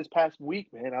week,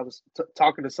 man, I was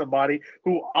talking to somebody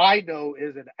who I know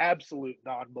is an absolute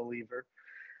non-believer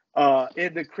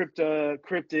in the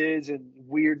cryptids and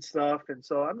weird stuff. And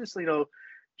so I'm just,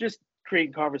 just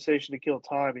creating conversation to kill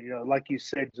time. And, like you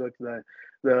said, like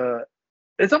the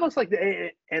it's almost like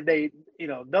they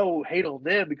no hate on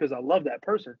them, because I love that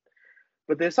person.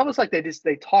 But it's almost like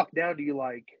they talk down to you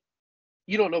like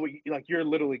you don't know what you're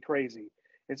literally crazy.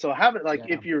 And so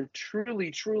if you're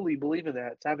truly believing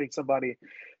that, it's having somebody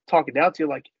talking down to you,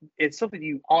 like it's something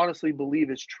you honestly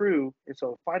believe is true. And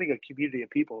so finding a community of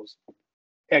people is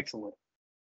excellent.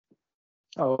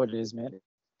 Oh, it is, man.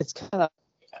 It's kind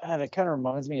of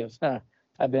reminds me of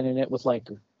I've been in it with like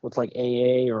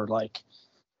AA or like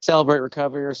Celebrate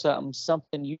Recovery or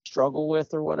something you struggle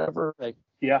with or whatever. Like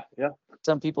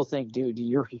some people think, dude,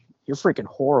 you're freaking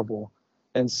horrible.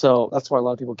 And so that's why a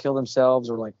lot of people kill themselves,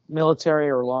 or like military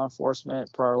or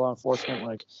prior law enforcement.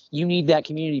 Like you need that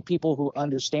community, people who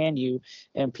understand you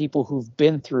and people who've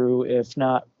been through, if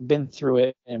not been through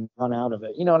it and run out of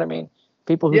it. You know what I mean?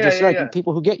 People who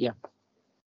people who get you.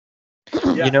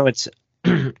 It's,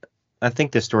 I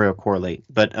think this story will correlate,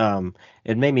 but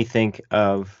it made me think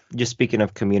of, just speaking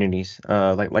of communities,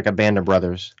 like a band of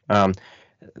brothers.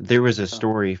 There was a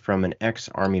story from an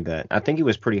ex-Army vet. I think he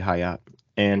was pretty high up,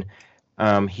 and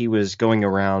he was going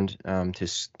around to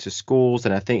schools,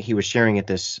 and I think he was sharing at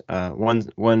this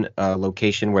one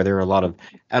location where there were a lot of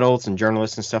adults and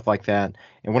journalists and stuff like that.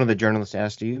 And one of the journalists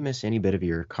asked, "Do you miss any bit of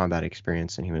your combat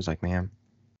experience?" And he was like, "Man,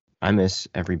 I miss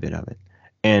every bit of it."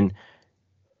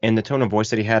 And the tone of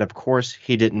voice that he had, of course,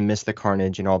 he didn't miss the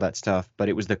carnage and all that stuff, but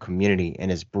it was the community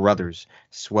and his brothers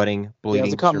sweating, bleeding,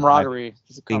 it's a camaraderie.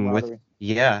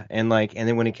 And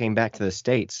then when he came back to the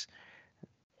States,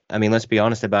 I mean, let's be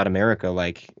honest about America.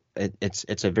 Like,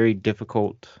 it's a very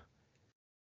difficult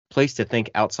place to think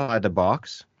outside the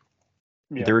box.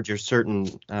 Yeah. There are just certain.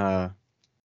 So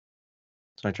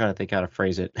I'm trying to think how to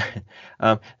phrase it.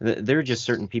 There are just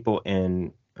certain people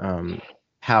in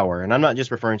power, and I'm not just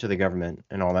referring to the government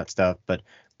and all that stuff, but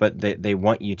they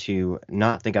want you to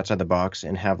not think outside the box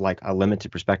and have like a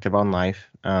limited perspective on life,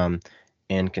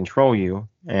 and control you.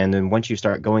 And then once you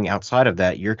start going outside of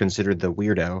that, you're considered the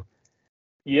weirdo.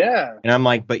 Yeah. And I'm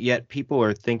like, but yet people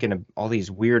are thinking of all these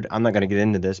weird, I'm not going to get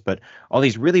into this, but all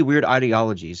these really weird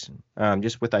ideologies,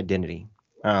 just with identity.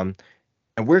 And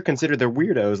we're considered the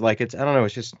weirdos. Like, it's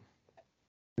just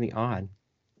really odd.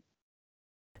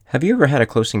 Have you ever had a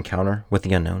close encounter with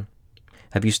the unknown?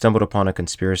 Have you stumbled upon a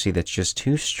conspiracy that's just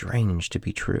too strange to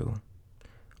be true?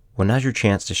 Well, now's your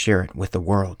chance to share it with the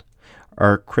world.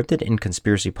 Our Cryptid and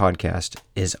Conspiracy podcast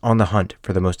is on the hunt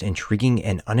for the most intriguing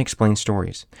and unexplained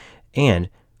stories, and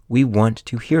we want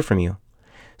to hear from you.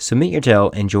 Submit your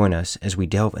tale and join us as we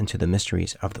delve into the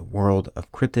mysteries of the world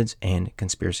of cryptids and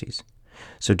conspiracies.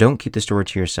 So don't keep the story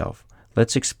to yourself.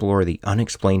 Let's explore the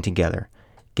unexplained together.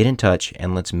 Get in touch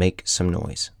and let's make some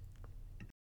noise.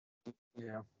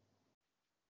 Yeah.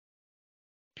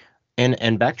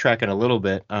 And backtracking a little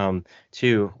bit,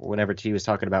 too, whenever T was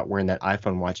talking about wearing that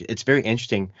iPhone watch, it's very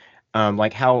interesting,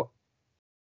 like how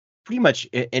pretty much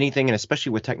anything, and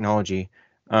especially with technology,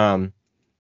 well,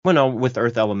 no, with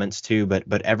Earth elements too,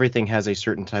 but everything has a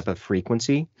certain type of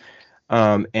frequency,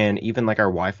 and even like our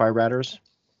Wi-Fi routers,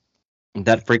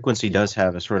 that frequency does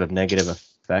have a sort of negative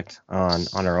effect on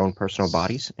our own personal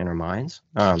bodies and our minds,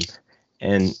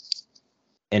 and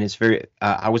it's very.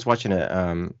 I was watching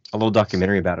a little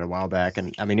documentary about it a while back,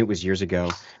 and I mean it was years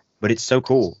ago, but it's so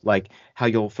cool, like how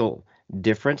you'll feel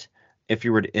different if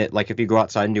you were to, like if you go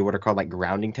outside and do what are called like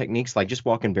grounding techniques, like just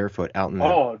walking barefoot out in the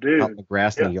out in the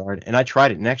grass in the yard. And I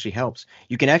tried it, and it actually helps.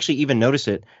 You can actually even notice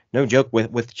it, no joke,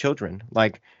 with children,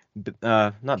 like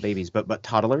not babies, but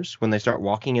toddlers when they start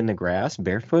walking in the grass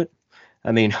barefoot.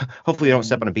 I mean, hopefully they don't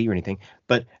step on a bee or anything,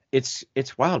 but it's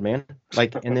wild, man.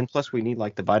 Like, and then plus we need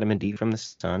like the vitamin D from the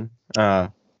sun.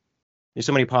 There's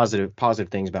so many positive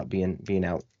things about being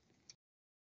out.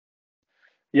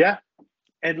 Yeah,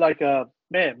 and like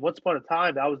man, once upon a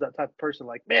time I was that type of person.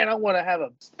 Like, man, I want to have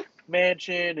a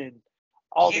mansion and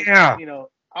all this. You know,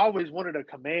 I always wanted a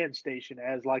command station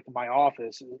as like my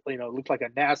office. You know, it looked like a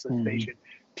NASA station,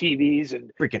 TVs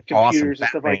and freaking computers awesome and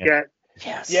stuff like that.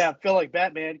 Yes. Yeah, I feel like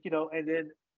Batman, you know, and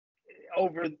then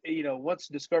over, you know, once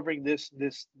discovering this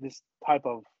type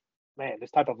of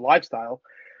lifestyle,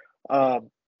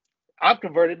 I've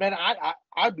converted, man.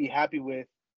 I'd be happy with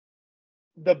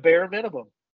the bare minimum,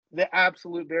 the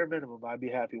absolute bare minimum. I'd be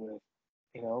happy with,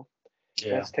 you know.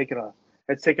 Yeah. It's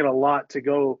taken a lot to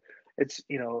go. It's,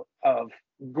 you know, of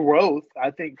growth.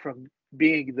 I think from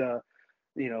being the,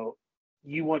 you know,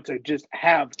 you want to just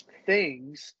have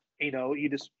things, you know, you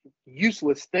just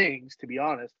useless things, to be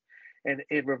honest, and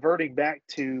reverting back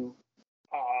to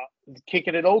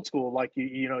kicking it old school, like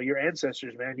you know, your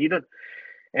ancestors, man. You don't,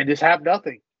 and just have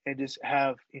nothing, and just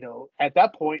have, you know, at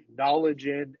that point, knowledge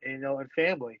and, you know, and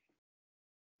family.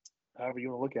 However you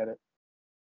want to look at it.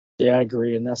 Yeah, I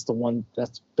agree, and that's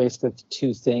basically the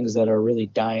two things that are really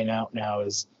dying out now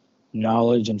is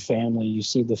knowledge and family. You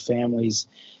see the families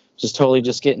just totally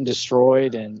just getting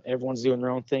destroyed, and everyone's doing their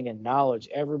own thing. And knowledge,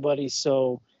 everybody's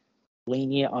so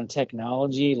lenient on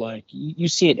technology. Like you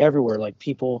see it everywhere. Like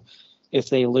people,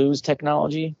 if they lose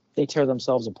technology, they tear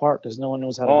themselves apart because no one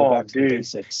knows how to go back to the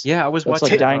basics. Yeah, I was watching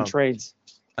like dying trades.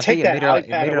 I think it made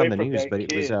it on the news, but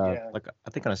it was like I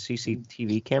think on a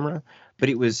CCTV camera. But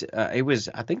it was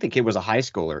I think the kid was a high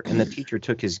schooler, and the teacher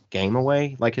took his game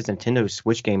away, like his Nintendo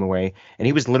Switch game away, and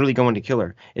he was literally going to kill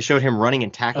her. It showed him running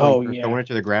and tackling her, throwing her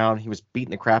to the ground. He was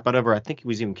beating the crap out of her. I think he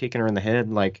was even kicking her in the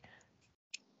head, like.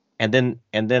 And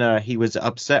then he was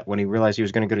upset when he realized he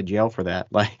was going to go to jail for that.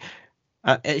 Like,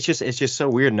 it's just so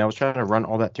weird. And I was trying to run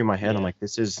all that through my head. I'm like,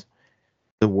 this is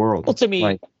the world. Well, to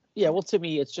me,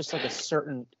 it's just like a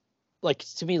certain, like,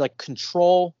 to me, like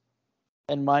control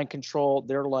and mind control.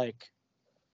 They're like,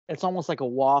 it's almost like a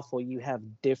waffle. You have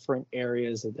different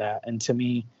areas of that. And to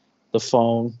me, the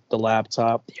phone, the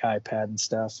laptop, the iPad and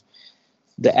stuff,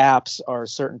 the apps are a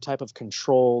certain type of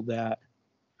control that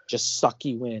just suck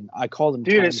you in. I call them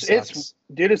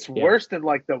it's worse than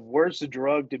like the worst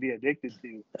drug to be addicted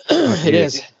to. It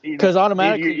is, because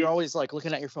automatically you're always like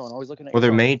looking at your phone, always looking at your phone. Well,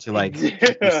 they're made to like be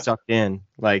sucked in.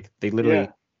 Like they literally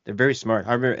they're very smart.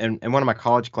 I remember in one of my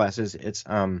college classes, it's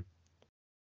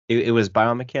it was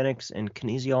biomechanics and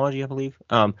kinesiology, I believe.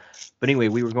 But anyway,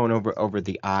 we were going over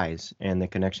the eyes and the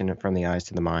connection from the eyes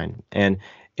to the mind. And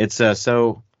it's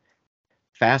so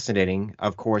fascinating,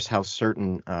 of course, how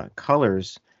certain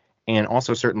colors and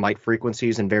also certain light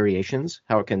frequencies and variations,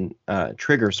 how it can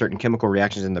trigger certain chemical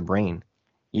reactions in the brain.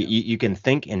 You can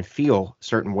think and feel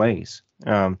certain ways.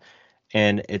 And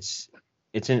it's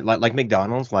in like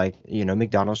McDonald's, like, you know,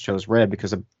 McDonald's chose red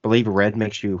because I believe red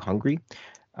makes you hungry.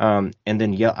 And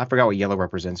then I forgot what yellow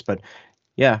represents, but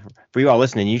yeah, for you all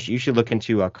listening, you should look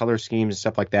into color schemes and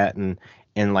stuff like that,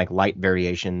 and like light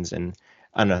variations. And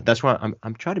I don't know, that's why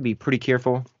I'm trying to be pretty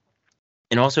careful.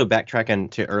 And also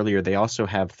backtracking to earlier, they also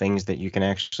have things that you can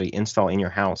actually install in your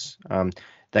house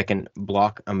that can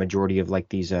block a majority of like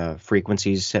these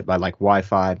frequencies set by like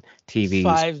Wi-Fi, TVs,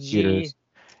 5G. computers.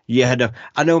 Yeah, no,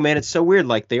 I know, man. It's so weird.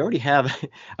 Like they already have.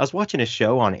 I was watching a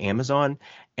show on Amazon,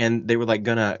 and they were like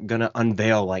gonna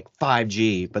unveil like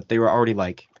 5G, but they were already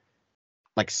like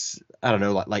I don't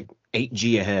know, like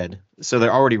 8G ahead. So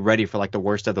they're already ready for like the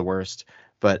worst of the worst.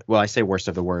 But well, I say worst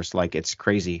of the worst. Like it's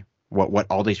crazy what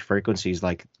all these frequencies,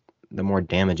 like the more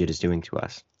damage it is doing to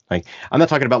us. Like I'm not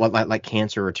talking about like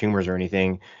cancer or tumors or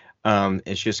anything.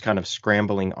 It's just kind of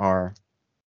scrambling our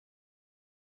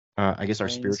I guess our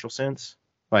spiritual sense,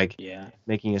 like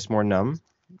making us more numb.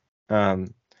 I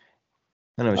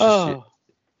don't know.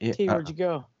 It's just T, where'd you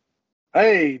go?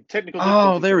 Hey, technical.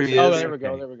 Oh, there he is. Oh, there we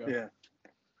go. There we go. Yeah.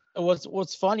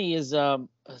 What's funny is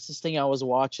this thing I was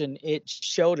watching. It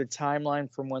showed a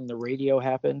timeline from when the radio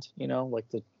happened. You know, like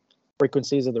the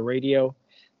frequencies of the radio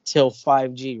till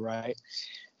 5G, right?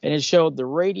 And it showed the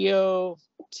radio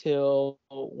till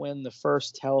when the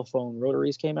first telephone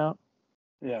rotaries came out.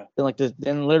 Yeah.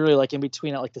 Then literally like in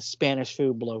between it, like the Spanish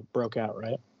flu broke out,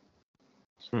 right?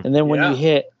 And then when you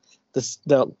hit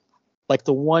the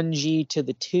 1G to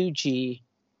the 2G,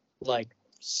 like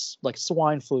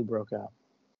swine flu broke out.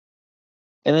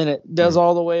 And then it does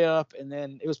all the way up, and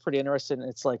then it was pretty interesting.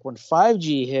 It's like when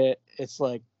 5G hit, it's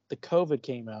like the COVID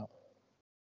came out.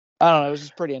 I don't know. It was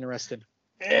just pretty interesting.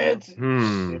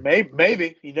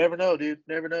 Maybe. You never know, dude.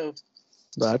 Never know.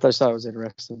 But I thought it was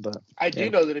interesting. But I do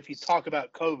know that if you talk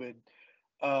about COVID,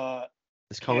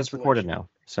 this call is recorded now,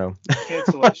 so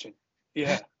cancellation.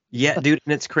 Yeah. Yeah, dude,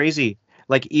 and it's crazy.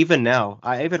 Like even now,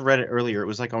 I even read it earlier. It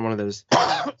was like on one of those.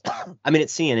 I mean,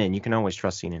 it's CNN. You can always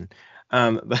trust CNN.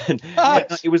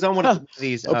 But it was on one of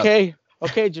these. Okay,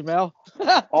 Jamel.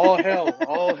 all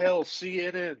hell,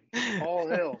 CNN. All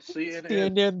hell, CNN.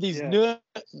 CNN, these nuts.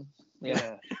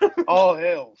 Yeah. All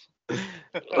hell.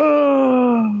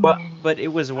 But it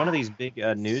was one of these big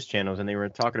news channels, and they were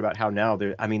talking about how now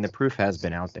the proof has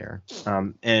been out there.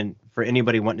 And for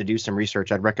anybody wanting to do some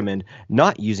research, I'd recommend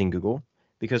not using Google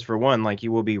because for one, like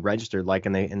you will be registered, like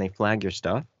and they flag your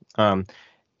stuff. And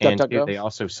two, they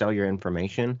also sell your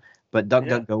information. But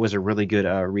DuckDuckGo is a really good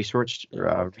research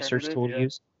tool to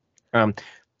use.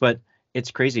 But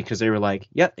it's crazy because they were like,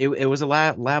 it was a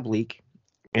lab leak.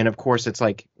 And of course, it's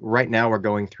like right now we're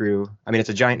going through, I mean, it's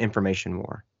a giant information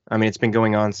war. I mean, it's been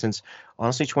going on since,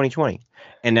 honestly, 2020.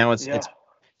 And now it's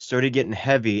started getting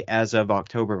heavy as of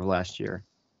October of last year.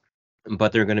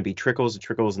 But there are going to be trickles,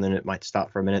 and then it might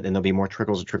stop for a minute. Then there'll be more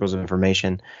trickles of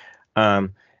information.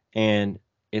 And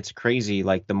it's crazy,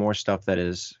 like the more stuff that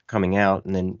is coming out.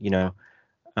 And then,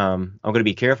 I'm going to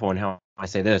be careful in how I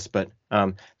say this, but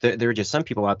there are just some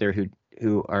people out there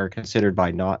who are considered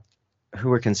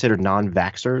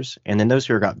non-vaxxers, and then those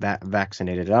who got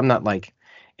vaccinated. I'm not like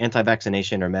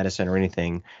anti-vaccination or medicine or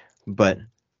anything, but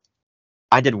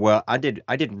I did well. I did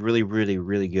really, really,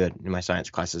 really good in my science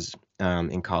classes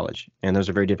in college, and those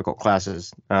are very difficult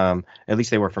classes. At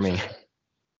least they were for me.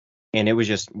 And it was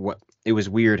just it was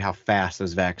weird how fast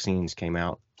those vaccines came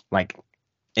out. Like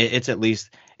it's at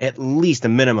least a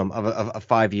minimum of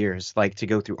 5 years, like to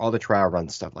go through all the trial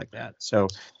runs, stuff like that. So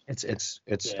it's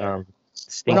do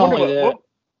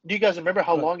you guys remember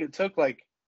how long it took? Like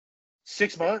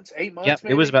 6 months, 8 months? Yeah,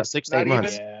 maybe? It was about 6 to 8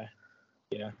 months.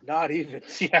 Yeah. Not even.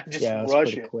 Yeah, just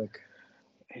rush it. Quick.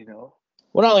 Well,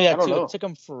 not only that too,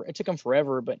 it took them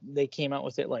forever, but they came out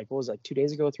with it like 2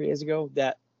 days ago, 3 days ago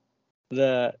that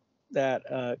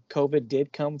COVID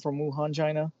did come from Wuhan,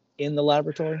 China, in the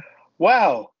laboratory.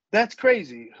 Wow, that's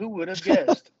crazy. Who would have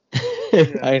guessed?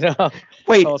 I know.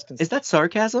 Wait, is that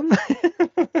sarcasm?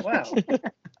 Wow.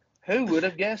 Who would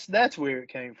have guessed that's where it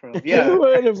came from? Yeah. Who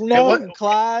would have known,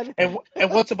 Clyde? And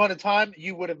once upon a time,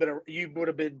 you would have been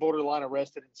borderline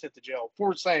arrested and sent to jail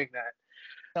for saying that.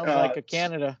 Sounds like a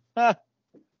Canada.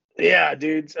 Yeah,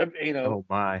 dudes. Oh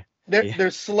my.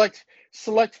 There's select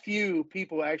few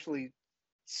people actually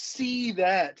see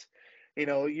that.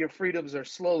 Your freedoms are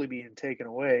slowly being taken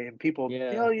away, and people,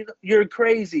 you're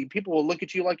crazy. People will look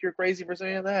at you like you're crazy for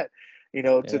saying that.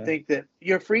 To think that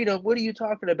your freedom, what are you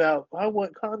talking about? I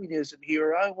want communism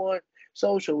here. I want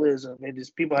socialism. And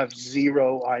just people have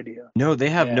zero idea. No, they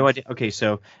have no idea. Okay,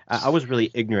 so I was really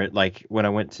ignorant. Like when I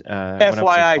went.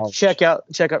 FYI, check out.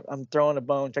 I'm throwing a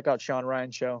bone. Check out Sean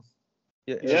Ryan's show.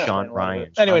 Yeah. Sean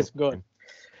Ryan. Anyways, go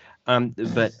ahead.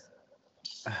 But.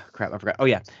 Crap, I forgot. Oh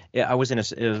yeah, I was in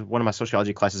it was one of my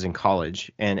sociology classes in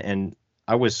college, and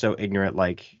I was so ignorant.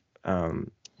 Like, I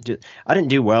didn't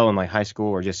do well in like high school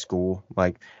or just school.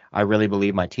 Like, I really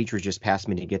believe my teachers just passed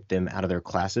me to get them out of their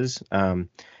classes, and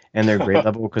their grade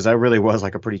level, because I really was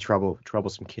like a pretty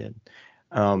troublesome kid.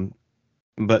 But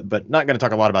not going to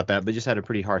talk a lot about that. But just had a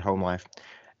pretty hard home life,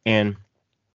 and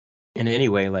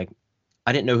anyway, like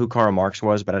I didn't know who Karl Marx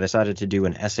was, but I decided to do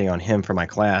an essay on him for my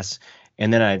class.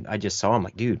 And then I just saw him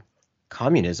like, dude,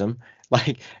 communism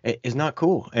like is not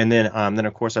cool. And then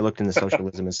of course I looked into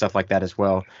socialism and stuff like that as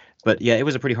well. But yeah, it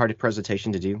was a pretty hard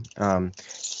presentation to do.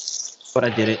 But I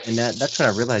did it, and that's when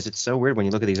I realized it's so weird when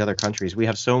you look at these other countries. We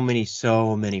have so many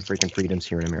freaking freedoms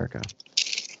here in America,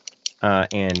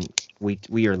 and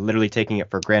we are literally taking it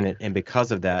for granted. And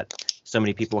because of that, so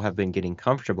many people have been getting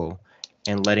comfortable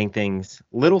and letting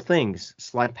little things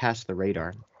slide past the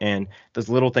radar. And those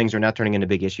little things are now turning into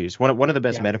big issues. One of the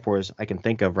best metaphors I can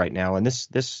think of right now, and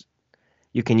this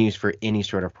you can use for any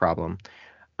sort of problem.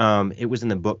 It was in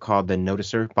the book called The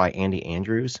Noticer by Andy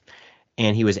Andrews,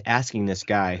 and he was asking this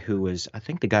guy who was, I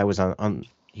think the guy was on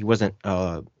he wasn't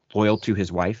loyal to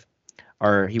his wife,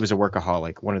 or he was a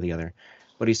workaholic, one or the other.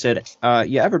 But he said,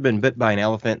 you ever been bit by an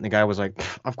elephant? And the guy was like,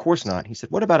 of course not. He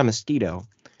said, what about a mosquito?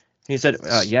 He said,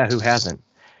 yeah, who hasn't?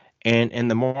 And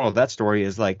the moral of that story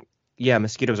is like, yeah,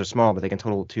 mosquitoes are small, but they can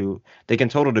total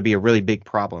to be a really big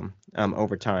problem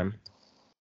over time.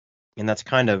 And that's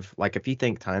kind of like, if you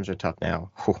think times are tough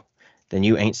now, then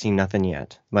you ain't seen nothing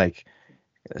yet. Like,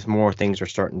 as more things are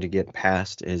starting to get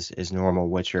past is normal,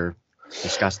 which are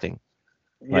disgusting.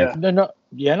 Yeah.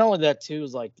 Not only that too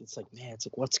is like, it's like, man, it's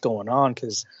like, what's going on?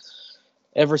 Because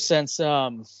ever since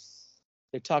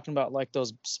they're talking about like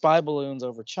those spy balloons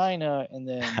over China, and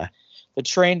then the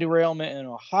train derailment in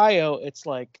Ohio, it's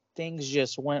like things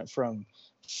just went from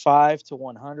 5 to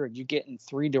 100. You're getting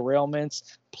 3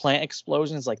 derailments, plant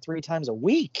explosions like 3 times a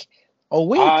week.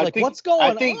 What's going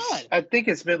on? I think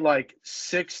it's been like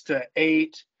 6 to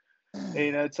 8.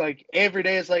 You know, it's like every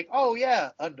day it's like, oh yeah,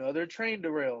 another train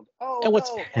derailed. Oh, and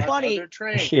what's funny, another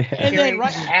train. And then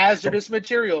hazardous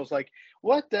materials. Like,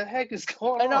 what the heck is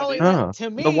going on? And not only that, to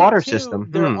me, the water system.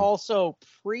 They're also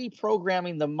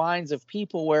pre-programming the minds of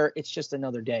people where it's just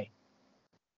another day.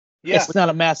 Yeah, it's not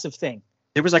a massive thing.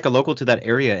 There was like a local to that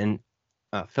area in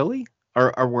Philly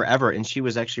or wherever, and she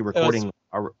was actually recording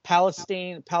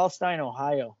Palestine,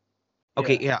 Ohio.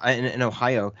 Okay, yeah, in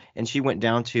Ohio, and she went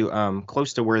down to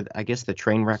close to where I guess the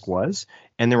train wreck was,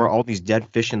 and there were all these dead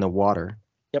fish in the water.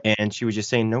 Yep. And she was just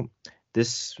saying, nope,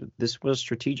 this was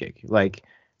strategic. Like,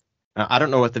 I don't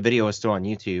know if the video is still on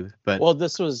YouTube, but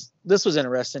this was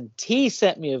interesting. T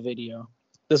sent me a video.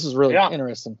 This was really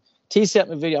interesting. T sent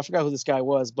me a video. I forgot who this guy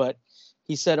was, but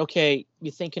he said, okay,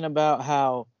 you're thinking about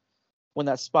how when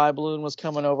that spy balloon was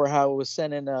coming over, how it was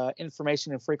sending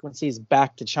information and frequencies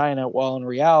back to China, while in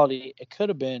reality, it could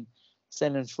have been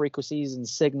sending frequencies and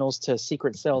signals to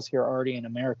secret cells here already in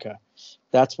America.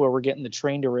 That's where we're getting the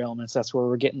train derailments. That's where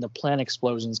we're getting the plant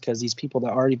explosions, because these people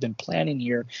that already been planning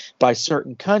here by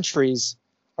certain countries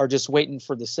are just waiting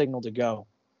for the signal to go.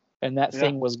 And that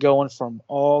thing was going from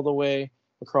all the way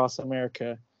across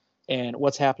America. And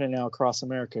what's happening now across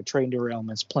America, train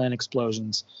derailments, plant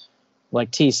explosions.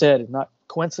 Like T said, not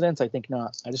coincidence. I think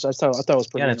not. I thought it was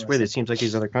pretty. Yeah, it's weird. It seems like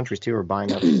these other countries too are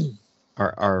buying up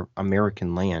our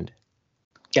American land.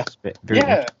 Yeah.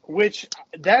 Which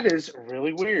that is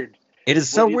really weird. It is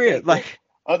so weird. Like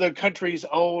other countries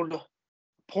own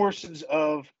portions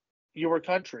of your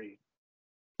country.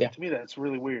 Yeah. To me, that's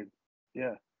really weird.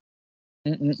 Yeah.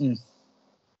 Where's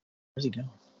he going?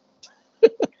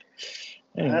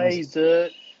 Yeah.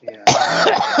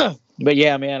 But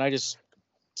yeah, man,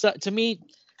 so to me,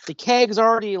 the keg's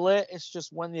already lit. It's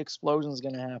just when the explosion is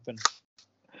going to happen.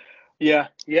 Yeah.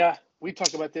 We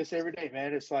talk about this every day,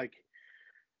 man. It's like,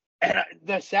 and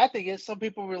the sad thing is, some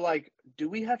people were like, do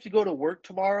we have to go to work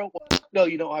tomorrow? Well, no,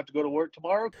 you don't have to go to work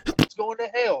tomorrow. It's going to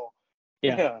hell.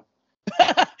 Yeah.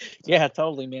 Yeah,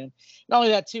 totally, man. Not only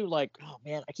that, too, like, oh,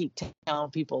 man, I keep telling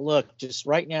people, look, just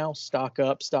right now, stock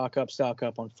up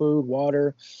on food,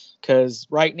 water, because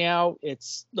right now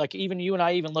it's like even you and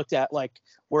I even looked at like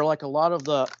where like a lot of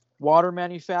the water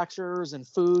manufacturers and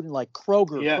food, and like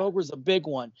Kroger's a big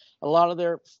one. A lot of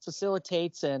their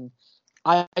facilitates and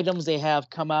items they have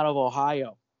come out of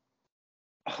Ohio.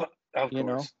 Of you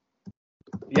course.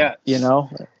 Yeah. You know,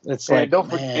 it's like,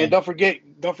 don't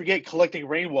forget collecting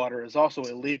rainwater is also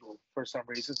illegal for some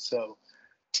reason. So,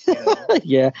 you know,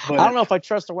 yeah, but I don't know if I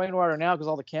trust the rainwater now because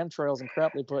all the chemtrails and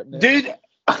crap they put in it. Dude, yeah,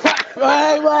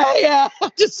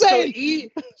 I'm just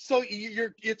saying. So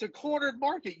it's a cornered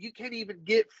market. You can't even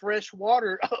get fresh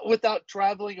water without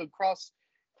traveling across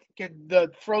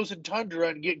the frozen tundra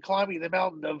and climbing the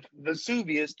mountain of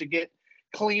Vesuvius to get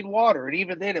clean water, and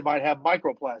even then it might have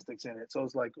microplastics in it, so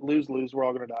it's like lose, we're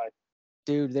all gonna die.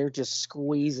 Dude, they're just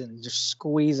squeezing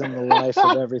the life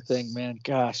of everything, man.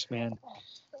 Gosh, man.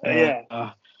 And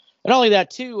only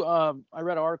that too, I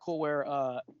read an article where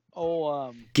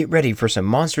get ready for some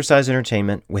monster-sized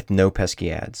entertainment with no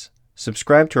pesky ads.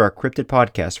 Subscribe to our Cryptid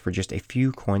podcast for just a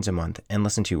few coins a month and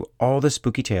listen to all the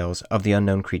spooky tales of the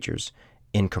unknown creatures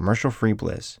in commercial-free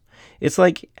bliss. It's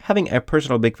like having a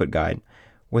personal Bigfoot guide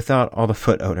without all the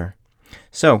foot odor.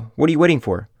 So, what are you waiting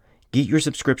for? Get your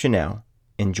subscription now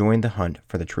and join the hunt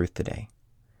for the truth today.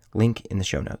 Link in the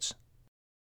show notes.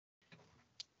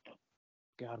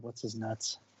 God, what's his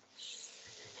nuts?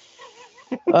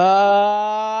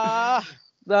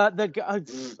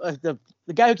 The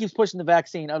guy who keeps pushing the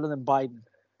vaccine, other than Biden,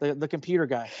 the computer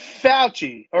guy.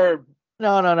 Fauci or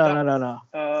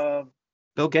no.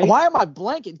 Bill Gates. Why am I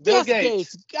blanking? Bill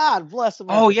Gates. God bless him.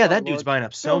 Oh yeah, that dude's buying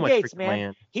up so much Gates, man.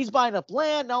 land. He's buying up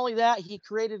land. Not only that, he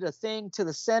created a thing to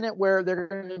the Senate where they're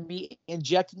going to be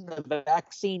injecting the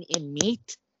vaccine in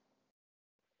meat.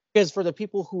 Because for the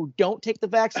people who don't take the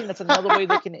vaccine, that's another way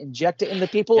they can inject it in the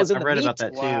people. Yes, is in I've the read meat. about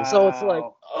that too. Wow. So it's like,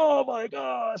 oh my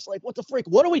gosh, like what the freak?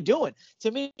 What are we doing?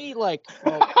 To me, like,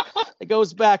 it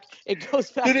goes back. It goes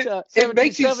back Dude, to it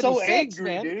makes you so 1776, angry,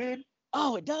 man. dude.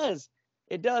 Oh, it does.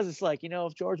 It does. It's like,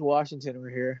 if George Washington were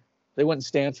here, they wouldn't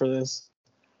stand for this.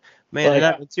 Man,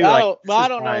 Like, and too, like, I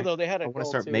don't know though. They had a I want to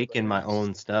goal, start too, making my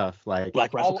own stuff, like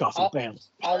Black Rifle Coffee. Bam.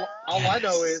 All I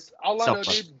know is,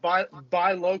 dude, buy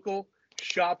local,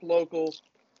 shop local.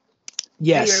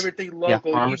 Yes. Do everything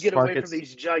local. Yeah, you get away markets. from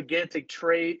these gigantic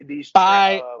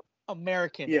Buy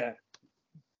American. Yeah.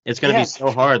 It's gonna be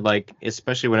so hard, like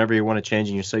especially whenever you want to change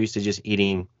and you're so used to just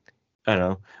eating, I don't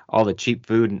know, all the cheap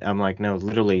food. And I'm like, no,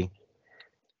 literally.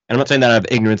 And I'm not saying that out of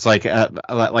ignorance. Like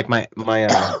my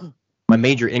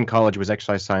major in college was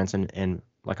exercise science and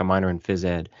like a minor in phys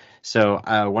ed. So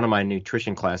one of my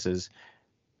nutrition classes,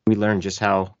 we learned just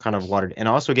how kind of watered, and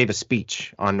I also gave a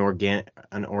speech on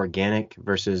organic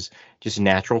versus just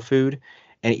natural food.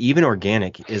 And even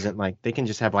organic isn't like, they can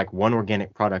just have like one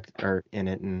organic product or in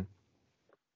it, and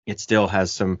it still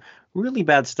has some really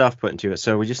bad stuff put into it.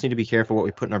 So we just need to be careful what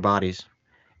we put in our bodies.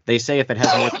 They say if it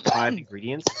has more than 5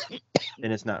 ingredients,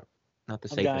 then it's not the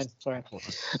safest. Sorry.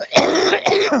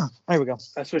 There we go.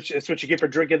 That's what you get for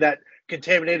drinking that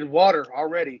contaminated water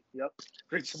already. Yep.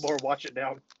 Drink some more. Watch it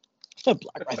down.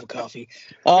 Black Rifle Coffee.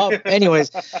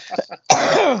 Anyways,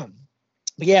 but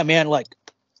yeah, man, like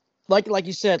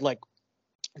you said, like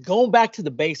going back to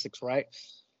the basics, right?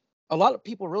 A lot of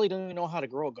people really don't even know how to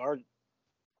grow a garden.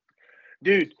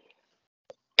 Dude,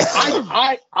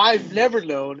 I've never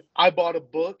known. I bought a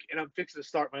book and I'm fixing to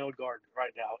start my own garden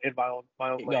right now in my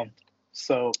own land.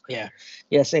 So yeah,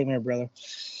 same here, brother.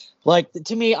 Like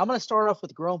to me, I'm gonna start off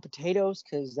with growing potatoes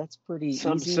because that's pretty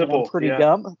easy. Simple, and I'm pretty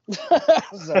dumb.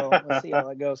 So let's see how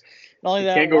that goes. Not only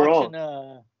that, can't go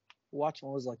wrong. Watching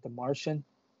what was like The Martian,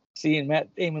 seeing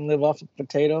Matt Damon live off of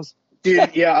potatoes.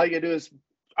 Dude, yeah, all you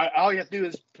have to do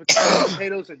is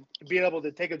potatoes and be able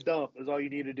to take a dump is all you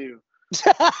need to do.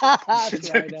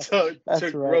 to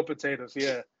grow potatoes,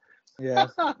 yeah.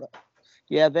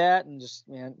 Yeah, that and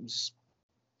just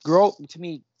grow, to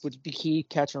me, would be key.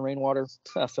 Catching rainwater,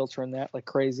 filtering that like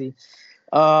crazy.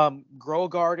 Grow a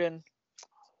garden,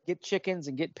 get chickens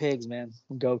and get pigs, man,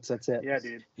 and goats. That's it. Yeah,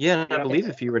 dude. Yeah, I believe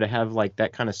if you were to have like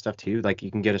that kind of stuff too, like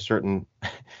you can get a certain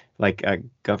like a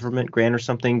government grant or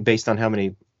something based on how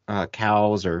many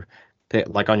cows or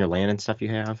like on your land and stuff you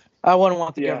have. I wouldn't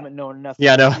want the government knowing nothing.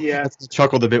 Yeah, I know. Yeah. I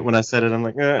chuckled a bit when I said it. I'm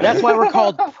like, That's why we're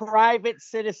called private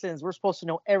citizens. We're supposed to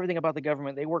know everything about the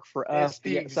government. They work for us.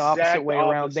 It's the opposite way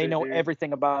around. They know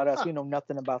everything about us. We know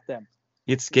nothing about them.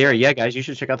 It's scary. Yeah, guys, you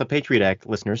should check out the Patriot Act,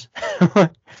 listeners.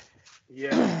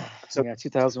 Yeah. So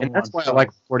 2001. And that's why I like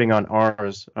reporting on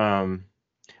ours.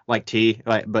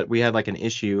 But we had like an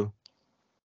issue,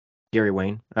 Gary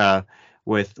Wayne,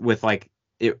 with like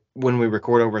it when we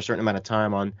record over a certain amount of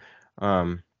time on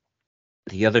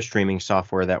the other streaming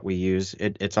software that we use.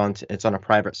 It's on a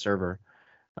private server,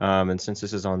 and since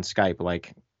this is on Skype,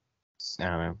 like I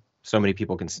don't know, so many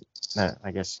people can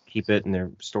I guess keep it in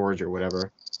their storage or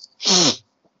whatever.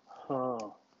 I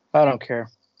don't care.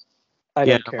 I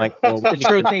don't care. Like, well, the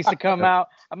truth needs to come out.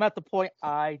 I'm at the point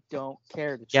I don't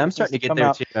care. I'm starting to get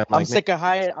there too. I'm sick of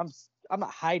hiding. I'm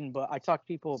not hiding, but I talk to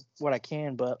people what I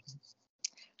can. But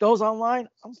those online,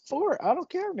 I'm for it. I don't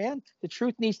care, man. The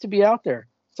truth needs to be out there.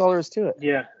 That's all there is to it.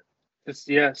 Yeah.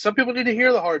 Some people need to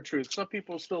hear the hard truth. Some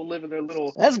people still live in their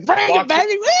little. Let's bring it,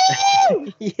 baby.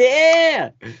 Woo!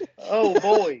 Yeah. Oh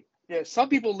boy. Yeah, some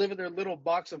people live in their little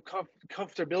box of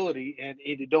comfortability and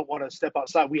they don't want to step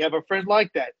outside. We have a friend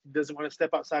like that. He doesn't want to step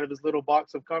outside of his little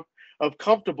box of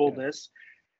comfortableness,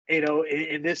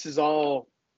 and this is all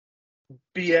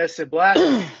BS and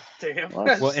blasphemy to him.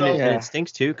 Well, and it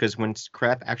stinks too, because when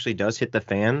crap actually does hit the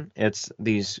fan, it's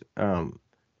these. I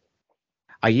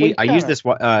use this.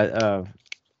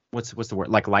 What's the word?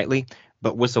 Like lightly,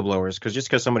 but whistleblowers, because just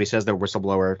because somebody says they're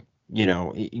whistleblower, you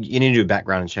need to do a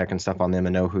background check and stuff on them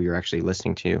and know who you're actually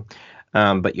listening to.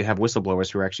 But you have whistleblowers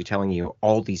who are actually telling you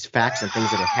all these facts and things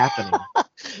that are happening.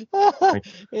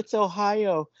 It's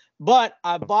Ohio, but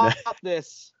I bought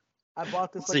this.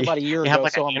 About about a year ago. You have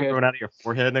like so a hand growing out of your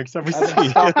forehead next time we see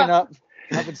you.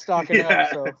 I've been stocking up.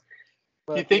 So.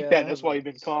 But, you think that's why you've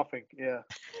been coughing? Yeah.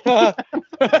 A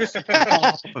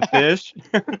fish.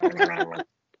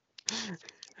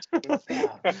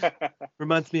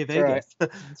 Reminds me of Vegas.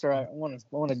 That's all right. I want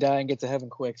to die and get to heaven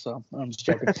quick, so I'm just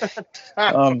joking.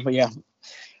 But yeah.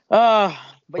 But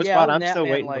Which yeah, I'm still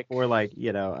waiting before, like,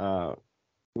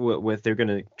 with they're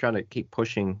gonna try to keep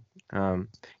pushing. I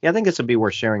think this would be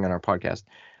worth sharing on our podcast.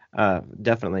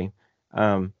 Definitely.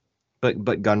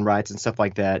 But gun rights and stuff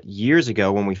like that. Years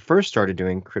ago, when we first started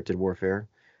doing Cryptid Warfare,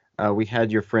 we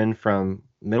had your friend from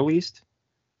Middle East,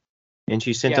 and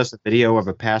she sent us a video of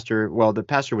a pastor. Well, the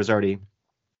pastor was already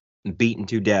beaten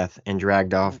to death and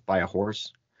dragged off by a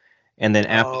horse. And then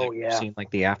after seeing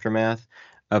like the aftermath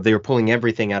of, they were pulling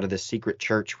everything out of this secret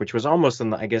church, which was almost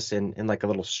in like a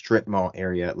little strip mall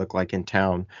area, it looked like, in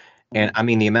town. And I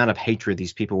mean, the amount of hatred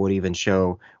these people would even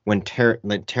show when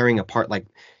tearing apart like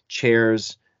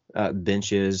chairs,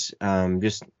 benches,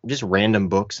 just random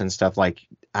books and stuff. Like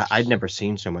I'd never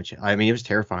seen so much. I mean, it was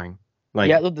terrifying. Like,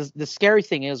 yeah, the scary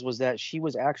thing was that she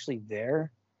was actually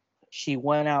there. She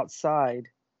went outside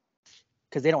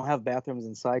because they don't have bathrooms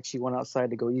inside. She went outside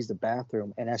to go use the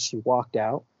bathroom, and as she walked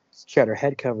out, she had her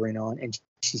head covering on, and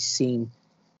she's seen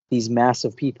these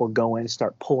massive people go in and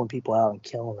start pulling people out and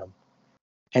killing them.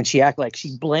 And she acted like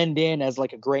she blend in as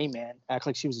like a gray man, act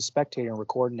like she was a spectator and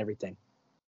recording everything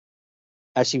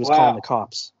as she was calling the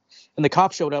cops. And the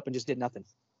cops showed up and just did nothing.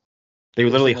 They were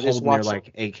literally holding their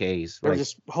like AKs. They were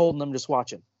just holding them, just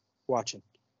watching.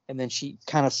 And then she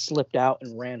kind of slipped out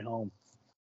and ran home.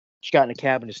 She got in a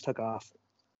cab and just took off.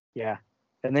 Yeah.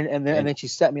 And then she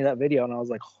sent me that video, and I was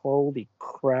like, holy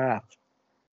crap.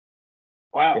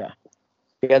 Wow.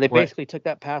 Yeah, they basically took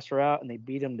that pastor out and they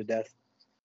beat him to death.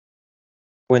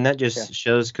 When that just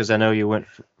shows, because I know you went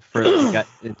you got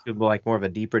into like more of a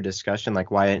deeper discussion,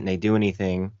 like why didn't they do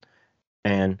anything?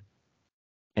 And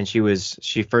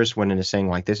she first went into saying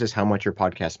like, this is how much your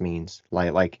podcast means,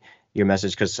 like your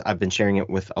message, because I've been sharing it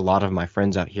with a lot of my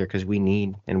friends out here because we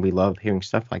need and we love hearing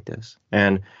stuff like this.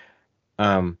 And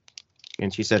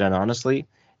she said, and honestly,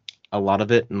 a lot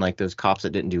of it, and like those cops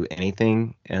that didn't do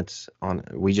anything,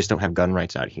 we just don't have gun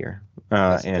rights out here.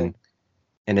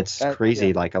 And it's crazy.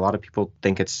 Yeah. Like a lot of people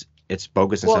think it's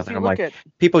bogus and stuff. And I'm like,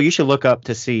 people, you should look up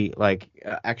to see like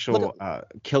actual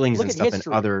killings and stuff in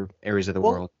other areas of the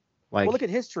world. Like, look at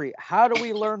history. How do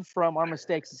we learn from our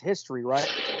mistakes? Is history, right?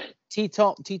 T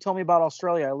told me about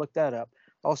Australia. I looked that up.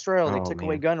 Australia, they took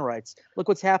away gun rights. Look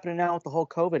what's happening now with the whole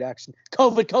COVID action.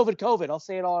 COVID. I'll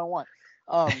say it all I want.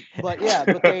 But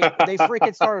they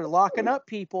freaking started locking up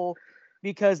people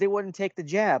because they wouldn't take the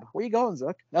jab. Where you going,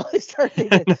 Zook? No, they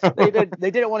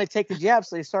didn't want to take the jab,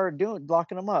 so they started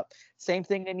locking them up. Same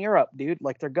thing in Europe, dude.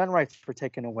 Like their gun rights were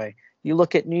taken away. You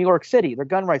look at New York City, their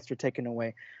gun rights were taken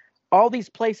away. All these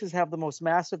places have the most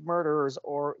massive murderers,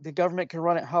 or the government can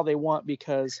run it how they want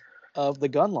because of the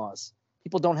gun laws.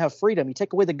 People don't have freedom. You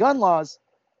take away the gun laws,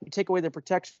 you take away their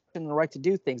protection and the right to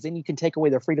do things, then you can take away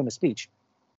their freedom of speech.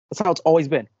 That's how it's always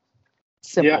been.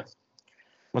 Simple. Yeah.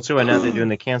 Well, so now they're doing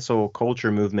the cancel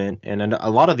culture movement, and a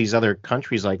lot of these other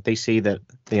countries, like they see that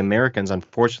the Americans,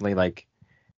 unfortunately, like,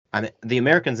 the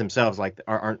Americans themselves, like,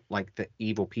 aren't like the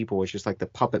evil people. It's just like the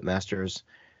puppet masters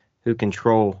who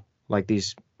control like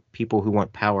these people who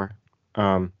want power.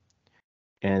 And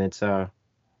it's I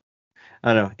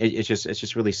don't know. It's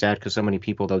just really sad because so many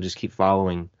people, they'll just keep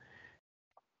following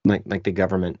like the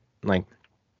government. Like,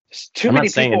 too many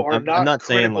people are not. I'm not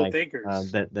saying like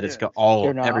that it's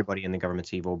everybody in the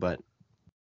government's evil, but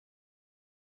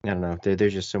I don't know.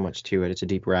 There's just so much to it. It's a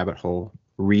deep rabbit hole,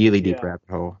 really deep rabbit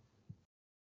hole.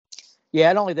 Yeah,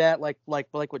 and only that, like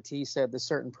what T said, the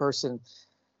certain person.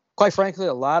 Quite frankly,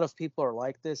 a lot of people are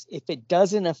like this. If it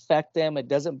doesn't affect them, it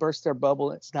doesn't burst their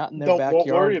bubble, it's not in their backyard.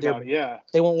 Won't worry about it,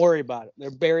 they won't worry about it.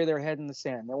 They'll bury their head in the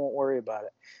sand. They won't worry about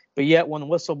it. But yet, when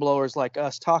whistleblowers like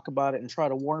us talk about it and try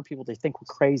to warn people, they think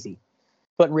we're crazy.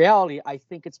 But in reality, I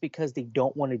think it's because they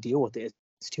don't want to deal with it.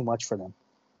 It's too much for them.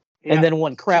 Yeah. And then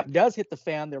when crap does hit the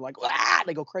fan, they're like,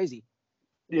 they go crazy.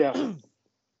 Yeah.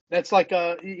 That's like,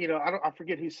 I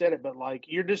forget who said it, but like,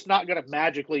 you're just not going to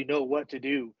magically know what to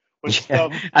do when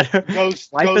stuff goes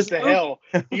to hell.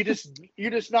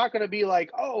 You're just not going to be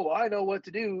like, oh, I know what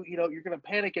to do. You know, you're going to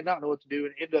panic and not know what to do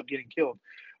and end up getting killed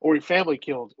or your family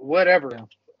killed, whatever. Yeah.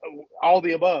 All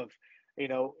the above. You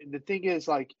know, the thing is,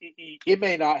 like, it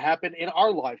may not happen in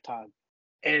our lifetime,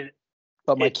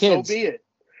 but my kids, so be it.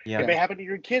 Yeah. It may happen in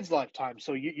your kid's lifetime.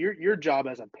 So your job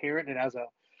as a parent and as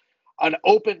an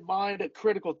open-minded,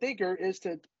 critical thinker is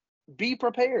to be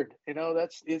prepared. You know,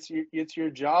 it's your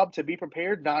job to be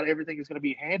prepared. Not everything is going to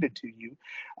be handed to you.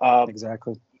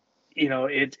 Exactly. You know,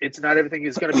 it's not everything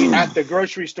is going to be at the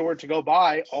grocery store to go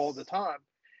buy all the time.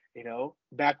 You know,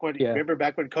 remember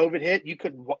back when COVID hit, you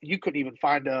couldn't even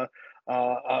find a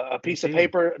piece of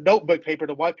paper, notebook paper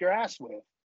to wipe your ass with.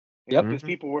 Yep. Because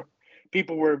people were,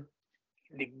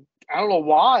 I don't know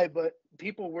why, but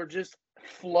people were just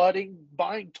flooding,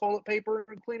 buying toilet paper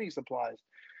and cleaning supplies.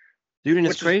 Dude, and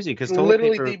it's crazy because toilet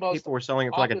paper people were selling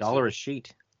it for like $1 a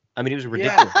sheet. I mean, it was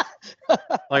ridiculous. Yeah.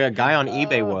 Like a guy on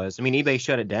eBay was. I mean, eBay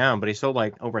shut it down, but he sold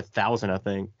like over 1,000, I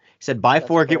think. He said, "Buy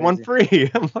 4, get 1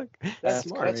 free." I'm like, that's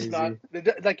not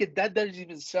like that doesn't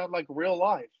even sound like real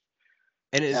life.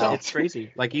 And it's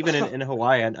crazy. Like even in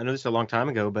Hawaii, I know this is a long time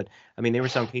ago, but I mean, they were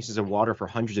selling cases of water for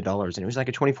hundreds of dollars, and it was like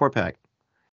a 24-pack.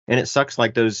 And it sucks,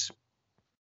 like those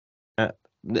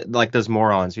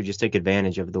morons who just take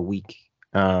advantage of the weak.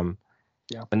 When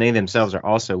they themselves are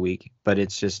also weak, but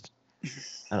it's just,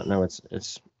 I don't know,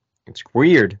 it's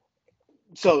weird.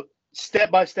 So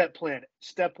step-by-step plan.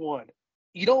 Step 1,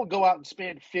 you don't go out and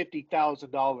spend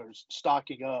 $50,000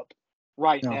 stocking up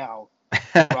now,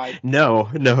 right? No.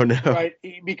 Right,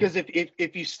 because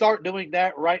if you start doing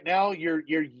that right now, you're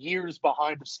years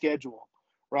behind the schedule,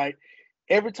 right?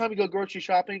 Every time you go grocery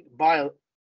shopping, buy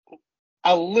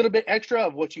a little bit extra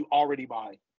of what you already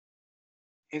buy.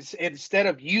 Instead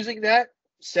of using that,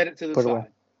 set it to the side. Away.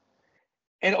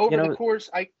 And over the course,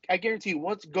 I guarantee you,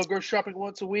 once go grocery shopping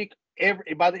once a week,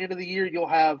 by the end of the year, you'll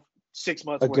have 6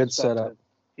 months. A good setup.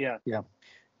 Yeah.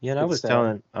 And I was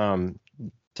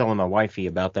telling my wifey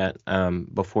about that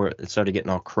before it started getting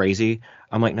all crazy.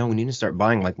 I'm like, no, we need to start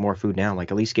buying like more food now.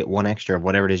 Like at least get 1 extra of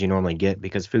whatever it is you normally get,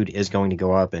 because food is going to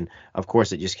go up, and of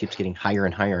course it just keeps getting higher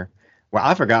and higher. Well,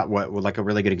 I forgot what like a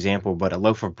really good example, but a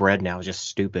loaf of bread now is just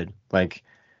stupid. Like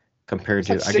compared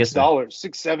to, I guess, $6,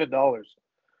 $7.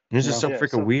 It's just so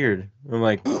freaking weird. I'm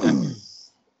like, I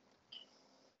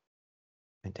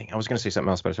was gonna say something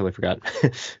else, but I totally forgot.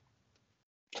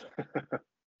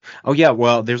 Oh yeah,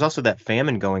 well, there's also that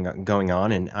famine going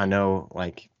on, and I know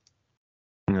like,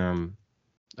 or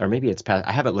maybe it's past.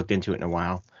 I haven't looked into it in a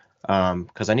while,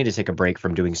 because I need to take a break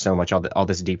from doing so much all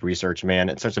this deep research. Man,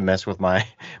 it starts to mess with my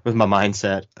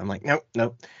mindset. I'm like,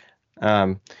 nope.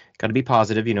 Got to be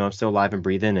positive. I'm still alive and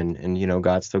breathing, and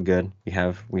God's still good. We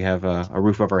have a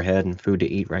roof over our head and food to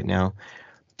eat right now,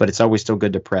 but it's always still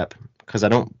good to prep, because I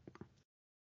don't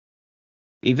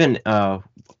even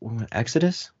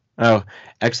Exodus,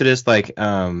 like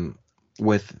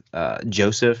with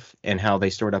Joseph and how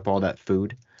they stored up all that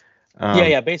food.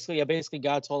 Basically,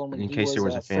 God told him when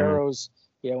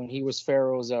he was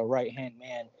Pharaoh's right-hand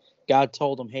man. God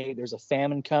told him, hey, there's a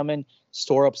famine coming.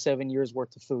 Store up 7 years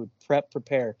worth of food.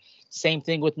 Prepare. Same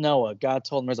thing with Noah. God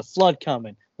told him there's a flood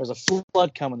coming. There's a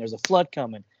flood coming. There's a flood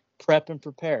coming. Prep and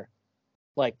prepare.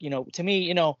 Like, to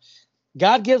me,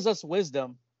 God gives us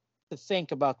wisdom to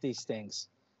think about these things.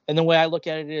 And the way I look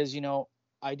at it is,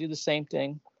 I do the same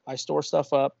thing. I store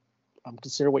stuff up. I'm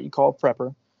considered what you call a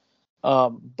prepper.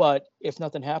 But if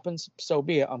nothing happens, so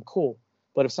be it. I'm cool.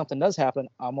 But if something does happen,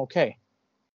 I'm okay.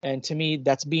 And to me,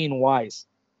 that's being wise.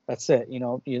 That's it.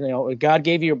 If God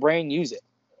gave you a brain, use it.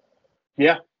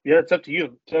 Yeah. It's up to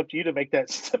you. It's up to you to make that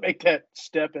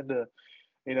step into,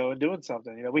 and doing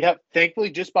something. We have, thankfully,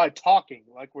 just by talking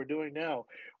like we're doing now,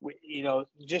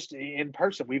 just in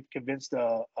person, we've convinced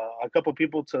a couple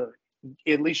people to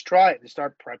at least try it and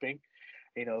start prepping.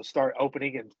 Start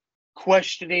opening and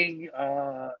questioning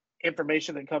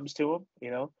information that comes to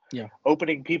them.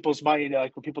 Opening people's mind,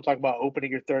 like when people talk about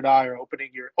opening your third eye or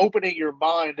opening your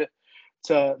mind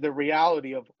to the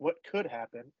reality of what could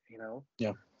happen.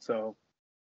 So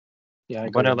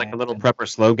what I like a little prepper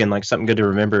slogan, like something good to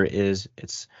remember, is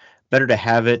it's better to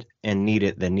have it and need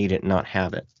it than need it and not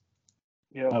have it.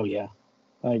 Oh yeah,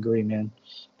 I agree, man.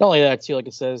 Not only that too, like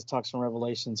it says, talks from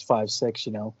Revelations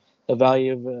 5:6. The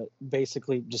value of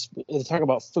basically just talk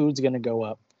about food's going to go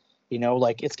up.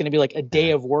 Like it's going to be like a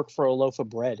day of work for a loaf of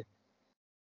bread.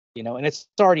 And it's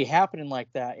already happening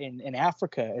like that in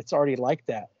Africa. It's already like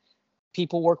that.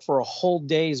 People work for a whole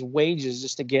day's wages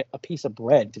just to get a piece of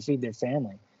bread to feed their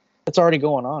family. It's already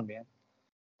going on, man.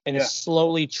 And it's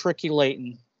slowly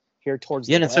trickulating here towards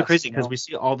the and west, it's so crazy because we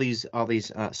see all these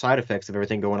side effects of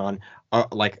everything going on,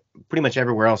 like pretty much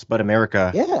everywhere else but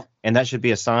America. Yeah. And that should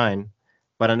be a sign.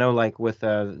 But I know, like with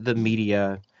the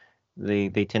media, they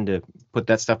tend to put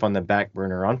that stuff on the back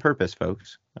burner on purpose,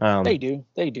 folks. They do.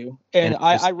 And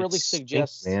I really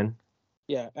suggest, man.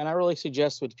 Yeah, and I really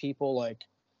suggest with people, like,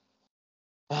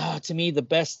 to me, the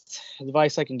best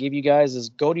advice I can give you guys is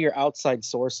go to your outside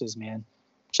sources, man.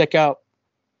 Check out.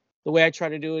 The way I try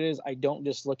to do it is I don't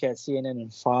just look at CNN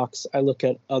and Fox. I look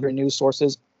at other news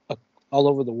sources all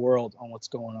over the world on what's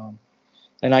going on.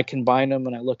 And I combine them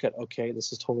and I look at, okay,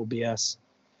 this is total BS.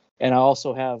 And I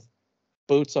also have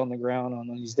boots on the ground on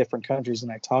these different countries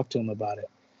and I talk to them about it.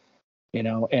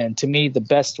 And to me, the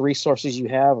best resources you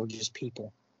have are just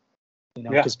people.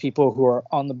 because people who are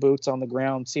on the boots on the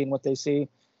ground, seeing what they see,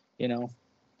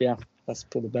 that's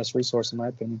the best resource in my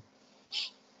opinion.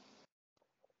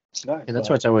 Nice. And that's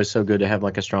why it's always so good to have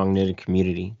like a strong knitted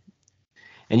community.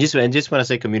 And just when I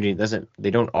say community,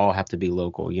 they don't all have to be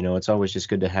local. It's always just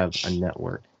good to have a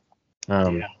network.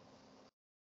 With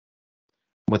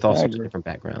all sorts of different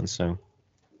backgrounds. So.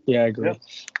 Yeah, I agree. Yep.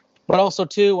 But also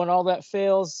too, when all that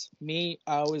fails, I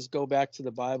always go back to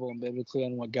the Bible and biblically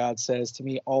and what God says. To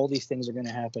me, all these things are going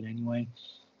to happen anyway.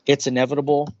 It's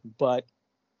inevitable, but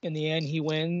in the end, He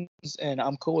wins, and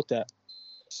I'm cool with that.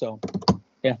 So,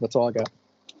 yeah, that's all I got.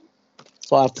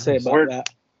 That's all I have to say about that.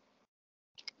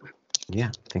 Yeah,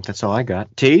 I think that's all I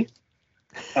got. T?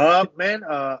 Man,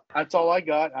 that's all I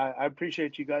got. I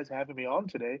appreciate you guys having me on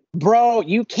today. Bro,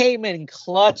 you came in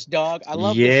clutch, dog. I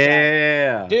love this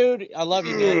guy. Dude, I love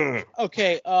you, man.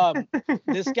 Okay,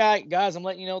 this guy, guys, I'm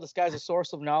letting you know this guy's a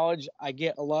source of knowledge. I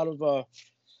get a lot of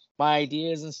my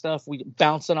ideas and stuff. We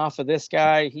bouncing off of this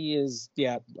guy. He is,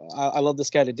 I love this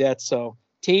guy to death. So,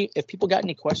 T, if people got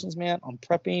any questions, man, on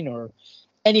prepping or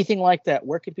anything like that,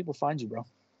 where can people find you, bro?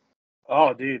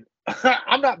 Oh, dude.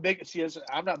 I'm not big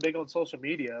on social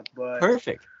media, but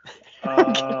perfect.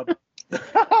 So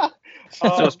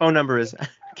his phone number is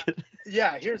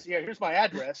here's my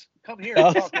address. Come here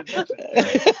and talk in person.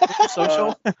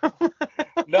 Social?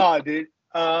 No, dude.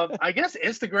 I guess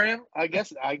Instagram. I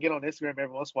guess I get on Instagram every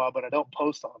once in a while, but I don't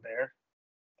post on there.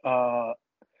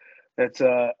 That's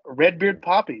Redbeard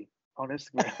Poppy on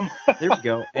Instagram. There we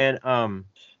go. And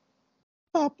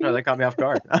Poppy. that caught me off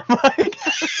guard.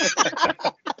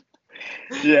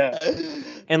 Yeah,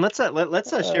 and let's share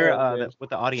with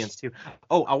the audience too.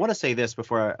 Oh, I want to say this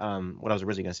before what I was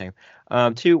originally going to say.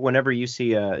 Too, whenever you see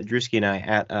Drewski and I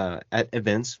at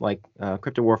events like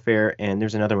Crypto Warfare, and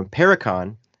there's another one,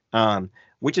 Paracon,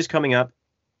 which is coming up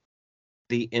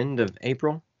the end of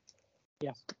April.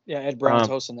 Yeah, Ed Brown's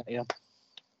hosting that. Yeah,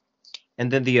 and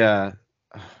then the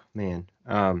I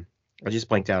just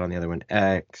blanked out on the other one.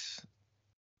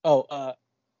 Oh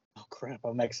crap!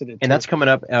 I'm exited. And that's coming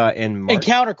up in March.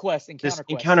 Encounter Quest.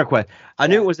 Encounter Quest. I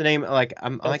knew it was the name. Like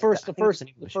the first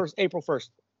April 1st.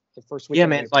 The first week. Yeah,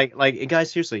 man. Like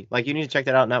guys, seriously, like you need to check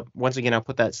that out. Now, once again, I'll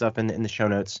put that stuff in the show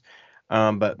notes.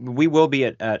 But we will be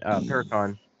at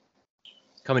Paracon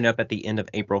coming up at the end of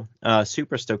April.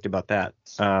 Super stoked about that.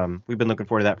 We've been looking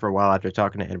forward to that for a while after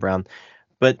talking to Ed Brown.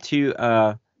 But you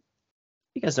guys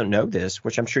don't know this,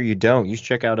 which I'm sure you don't. You should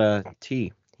check out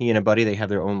T. He and a buddy, they have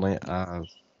their own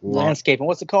landscape. And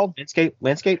what's it called?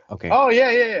 Landscape. Okay. Oh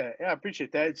yeah. I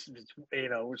appreciate that. It's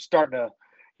we're starting to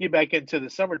get back into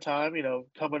the summertime.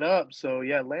 Coming up. So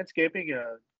yeah, landscaping,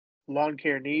 lawn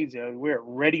care needs. We're at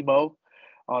Ready Mow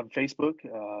on Facebook.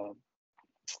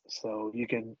 So you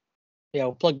can. Yeah,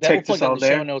 we'll plug that. We'll plug that in the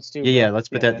show notes too. Yeah. Let's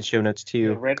put that in the show notes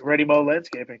too. Yeah, Ready Mow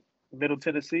Landscaping, Middle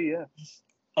Tennessee. Yeah.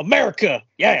 America.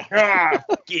 Yeah.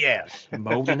 Yeah.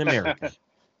 Mowed in America.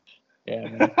 Yeah.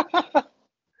 Man.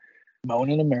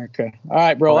 Mowing in America. All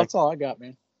right, bro. That's all I got,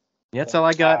 man. Yeah, that's all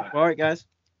I got. All right, guys.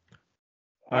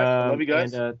 All right, love you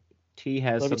guys. And T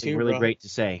has something really great to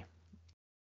say.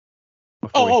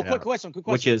 Quick question.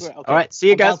 Which is, okay. All right, see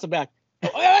you guys. Back.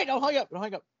 Wait, don't hang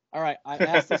up. All right, I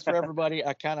asked this for everybody.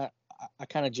 I kind of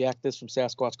jacked this from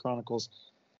Sasquatch Chronicles.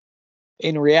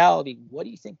 In reality, what do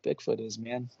you think Bigfoot is,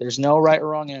 man? There's no right or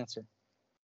wrong answer.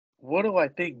 What do I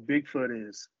think Bigfoot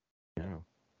is? No.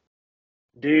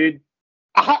 Dude,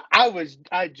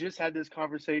 I just had this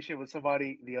conversation with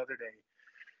somebody the other day.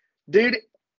 Dude,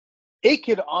 it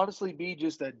could honestly be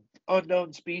just an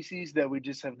unknown species that we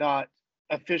just have not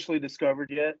officially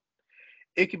discovered yet.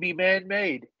 It could be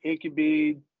man-made. It could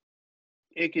be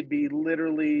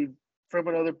literally from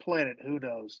another planet. Who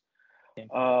knows?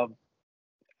 Yeah.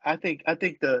 I think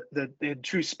the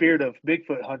true spirit of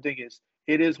Bigfoot hunting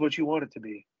is what you want it to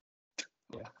be.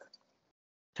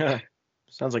 Yeah.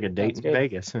 Sounds like a date in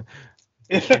Vegas.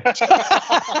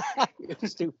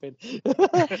 Stupid. Well,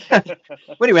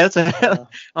 anyway, that's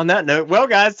on that note. Well,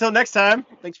 guys, till next time.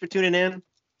 Thanks for tuning in.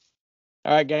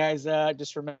 All right, guys.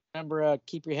 Just remember,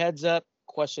 keep your heads up.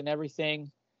 Question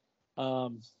everything.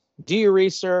 Do your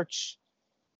research.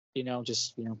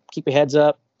 Just keep your heads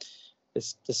up.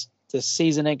 This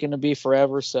season ain't going to be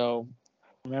forever. So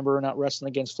remember, we're not wrestling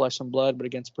against flesh and blood, but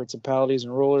against principalities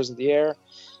and rulers of the air.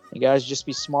 And guys, just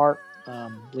be smart.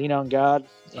 Lean on God,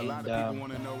 and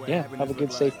have a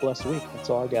good, safe, blessed week.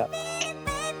 That's all I got.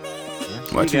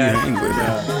 Watch you hang with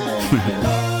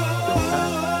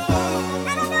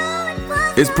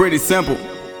It's pretty simple.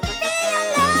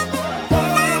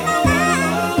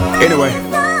 Anyway,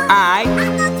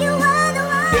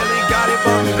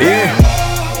 yeah.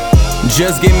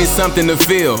 Just give me something to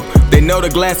feel. They know the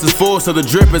glass is full, so the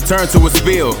drip is turned to a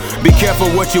spill. Be careful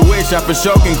what you wish, I for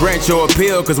sure can grant your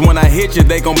appeal. Cause when I hit you,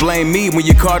 they gon' blame me when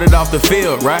you carted off the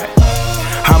field, right?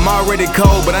 I'm already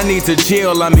cold, but I need to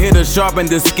chill. I'm here to sharpen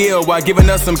the skill while giving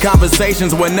us some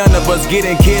conversations where none of us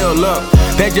getting killed. Look,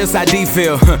 that's just how D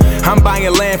feel. I'm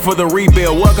buying land for the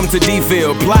rebuild. Welcome to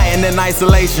D-Field, plotting in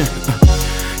isolation.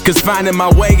 Cause finding my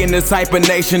way in this type of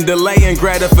nation, delaying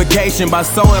gratification by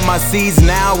sowing my seeds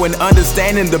now and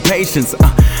understanding the patience.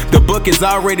 The book is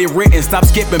already written, stop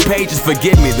skipping pages,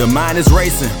 forgive me, the mind is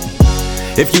racing.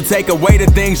 If you take away the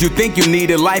things you think you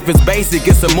needed, life is basic,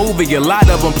 it's a movie, a lot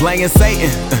of them playing Satan.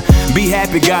 Be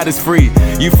happy, God is free.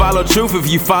 You follow truth if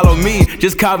you follow me,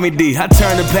 just call me D, I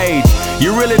turn the page.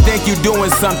 You really think you doing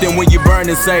something when you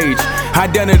burning sage? I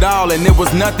done it all and it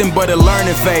was nothing but a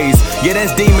learning phase. Yeah,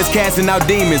 that's demons casting out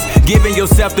demons, giving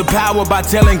yourself the power by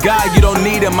telling God you don't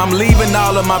need him. I'm leaving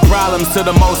all of my problems to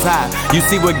the Most High. You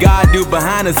see what God do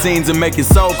behind the scenes and make your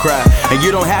soul cry. And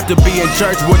you don't have to be in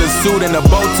church with a suit and a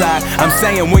bow tie. I'm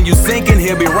saying when you sinking,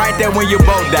 he'll be right there when your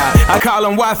boat die. I call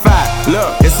him Wi-Fi.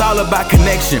 Look, it's all about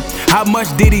connection. How much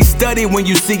did he study when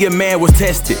you see a man was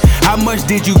tested? How much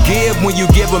did you give when you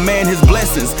give a man his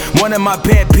blessings? One of my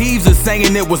pet peeves is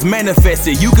saying it was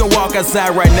manifested. You can walk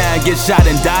outside right now and get shot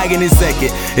and die in a second.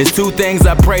 It's two things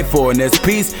I pray for, and that's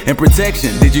peace and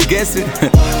protection. Did you guess it?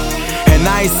 And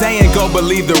I ain't saying go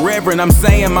believe the reverend. I'm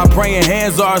saying my praying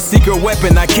hands are a secret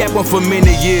weapon. I kept them for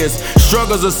many years.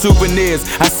 Struggles are souvenirs.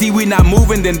 I see we not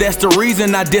moving, then that's the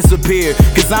reason I disappeared.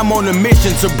 Cause I'm on a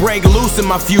mission to break loose in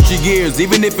my future years.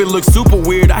 Even if it looks super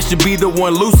weird, I should be the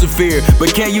one Lucifer.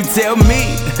 But can you tell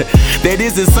me that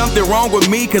isn't something wrong with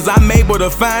me? Cause I'm able to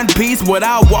find peace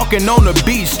without walking on the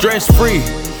beach stress free.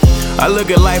 I look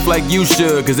at life like you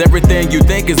should, cause everything you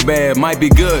think is bad might be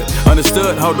good.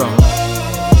 Understood? Hold on.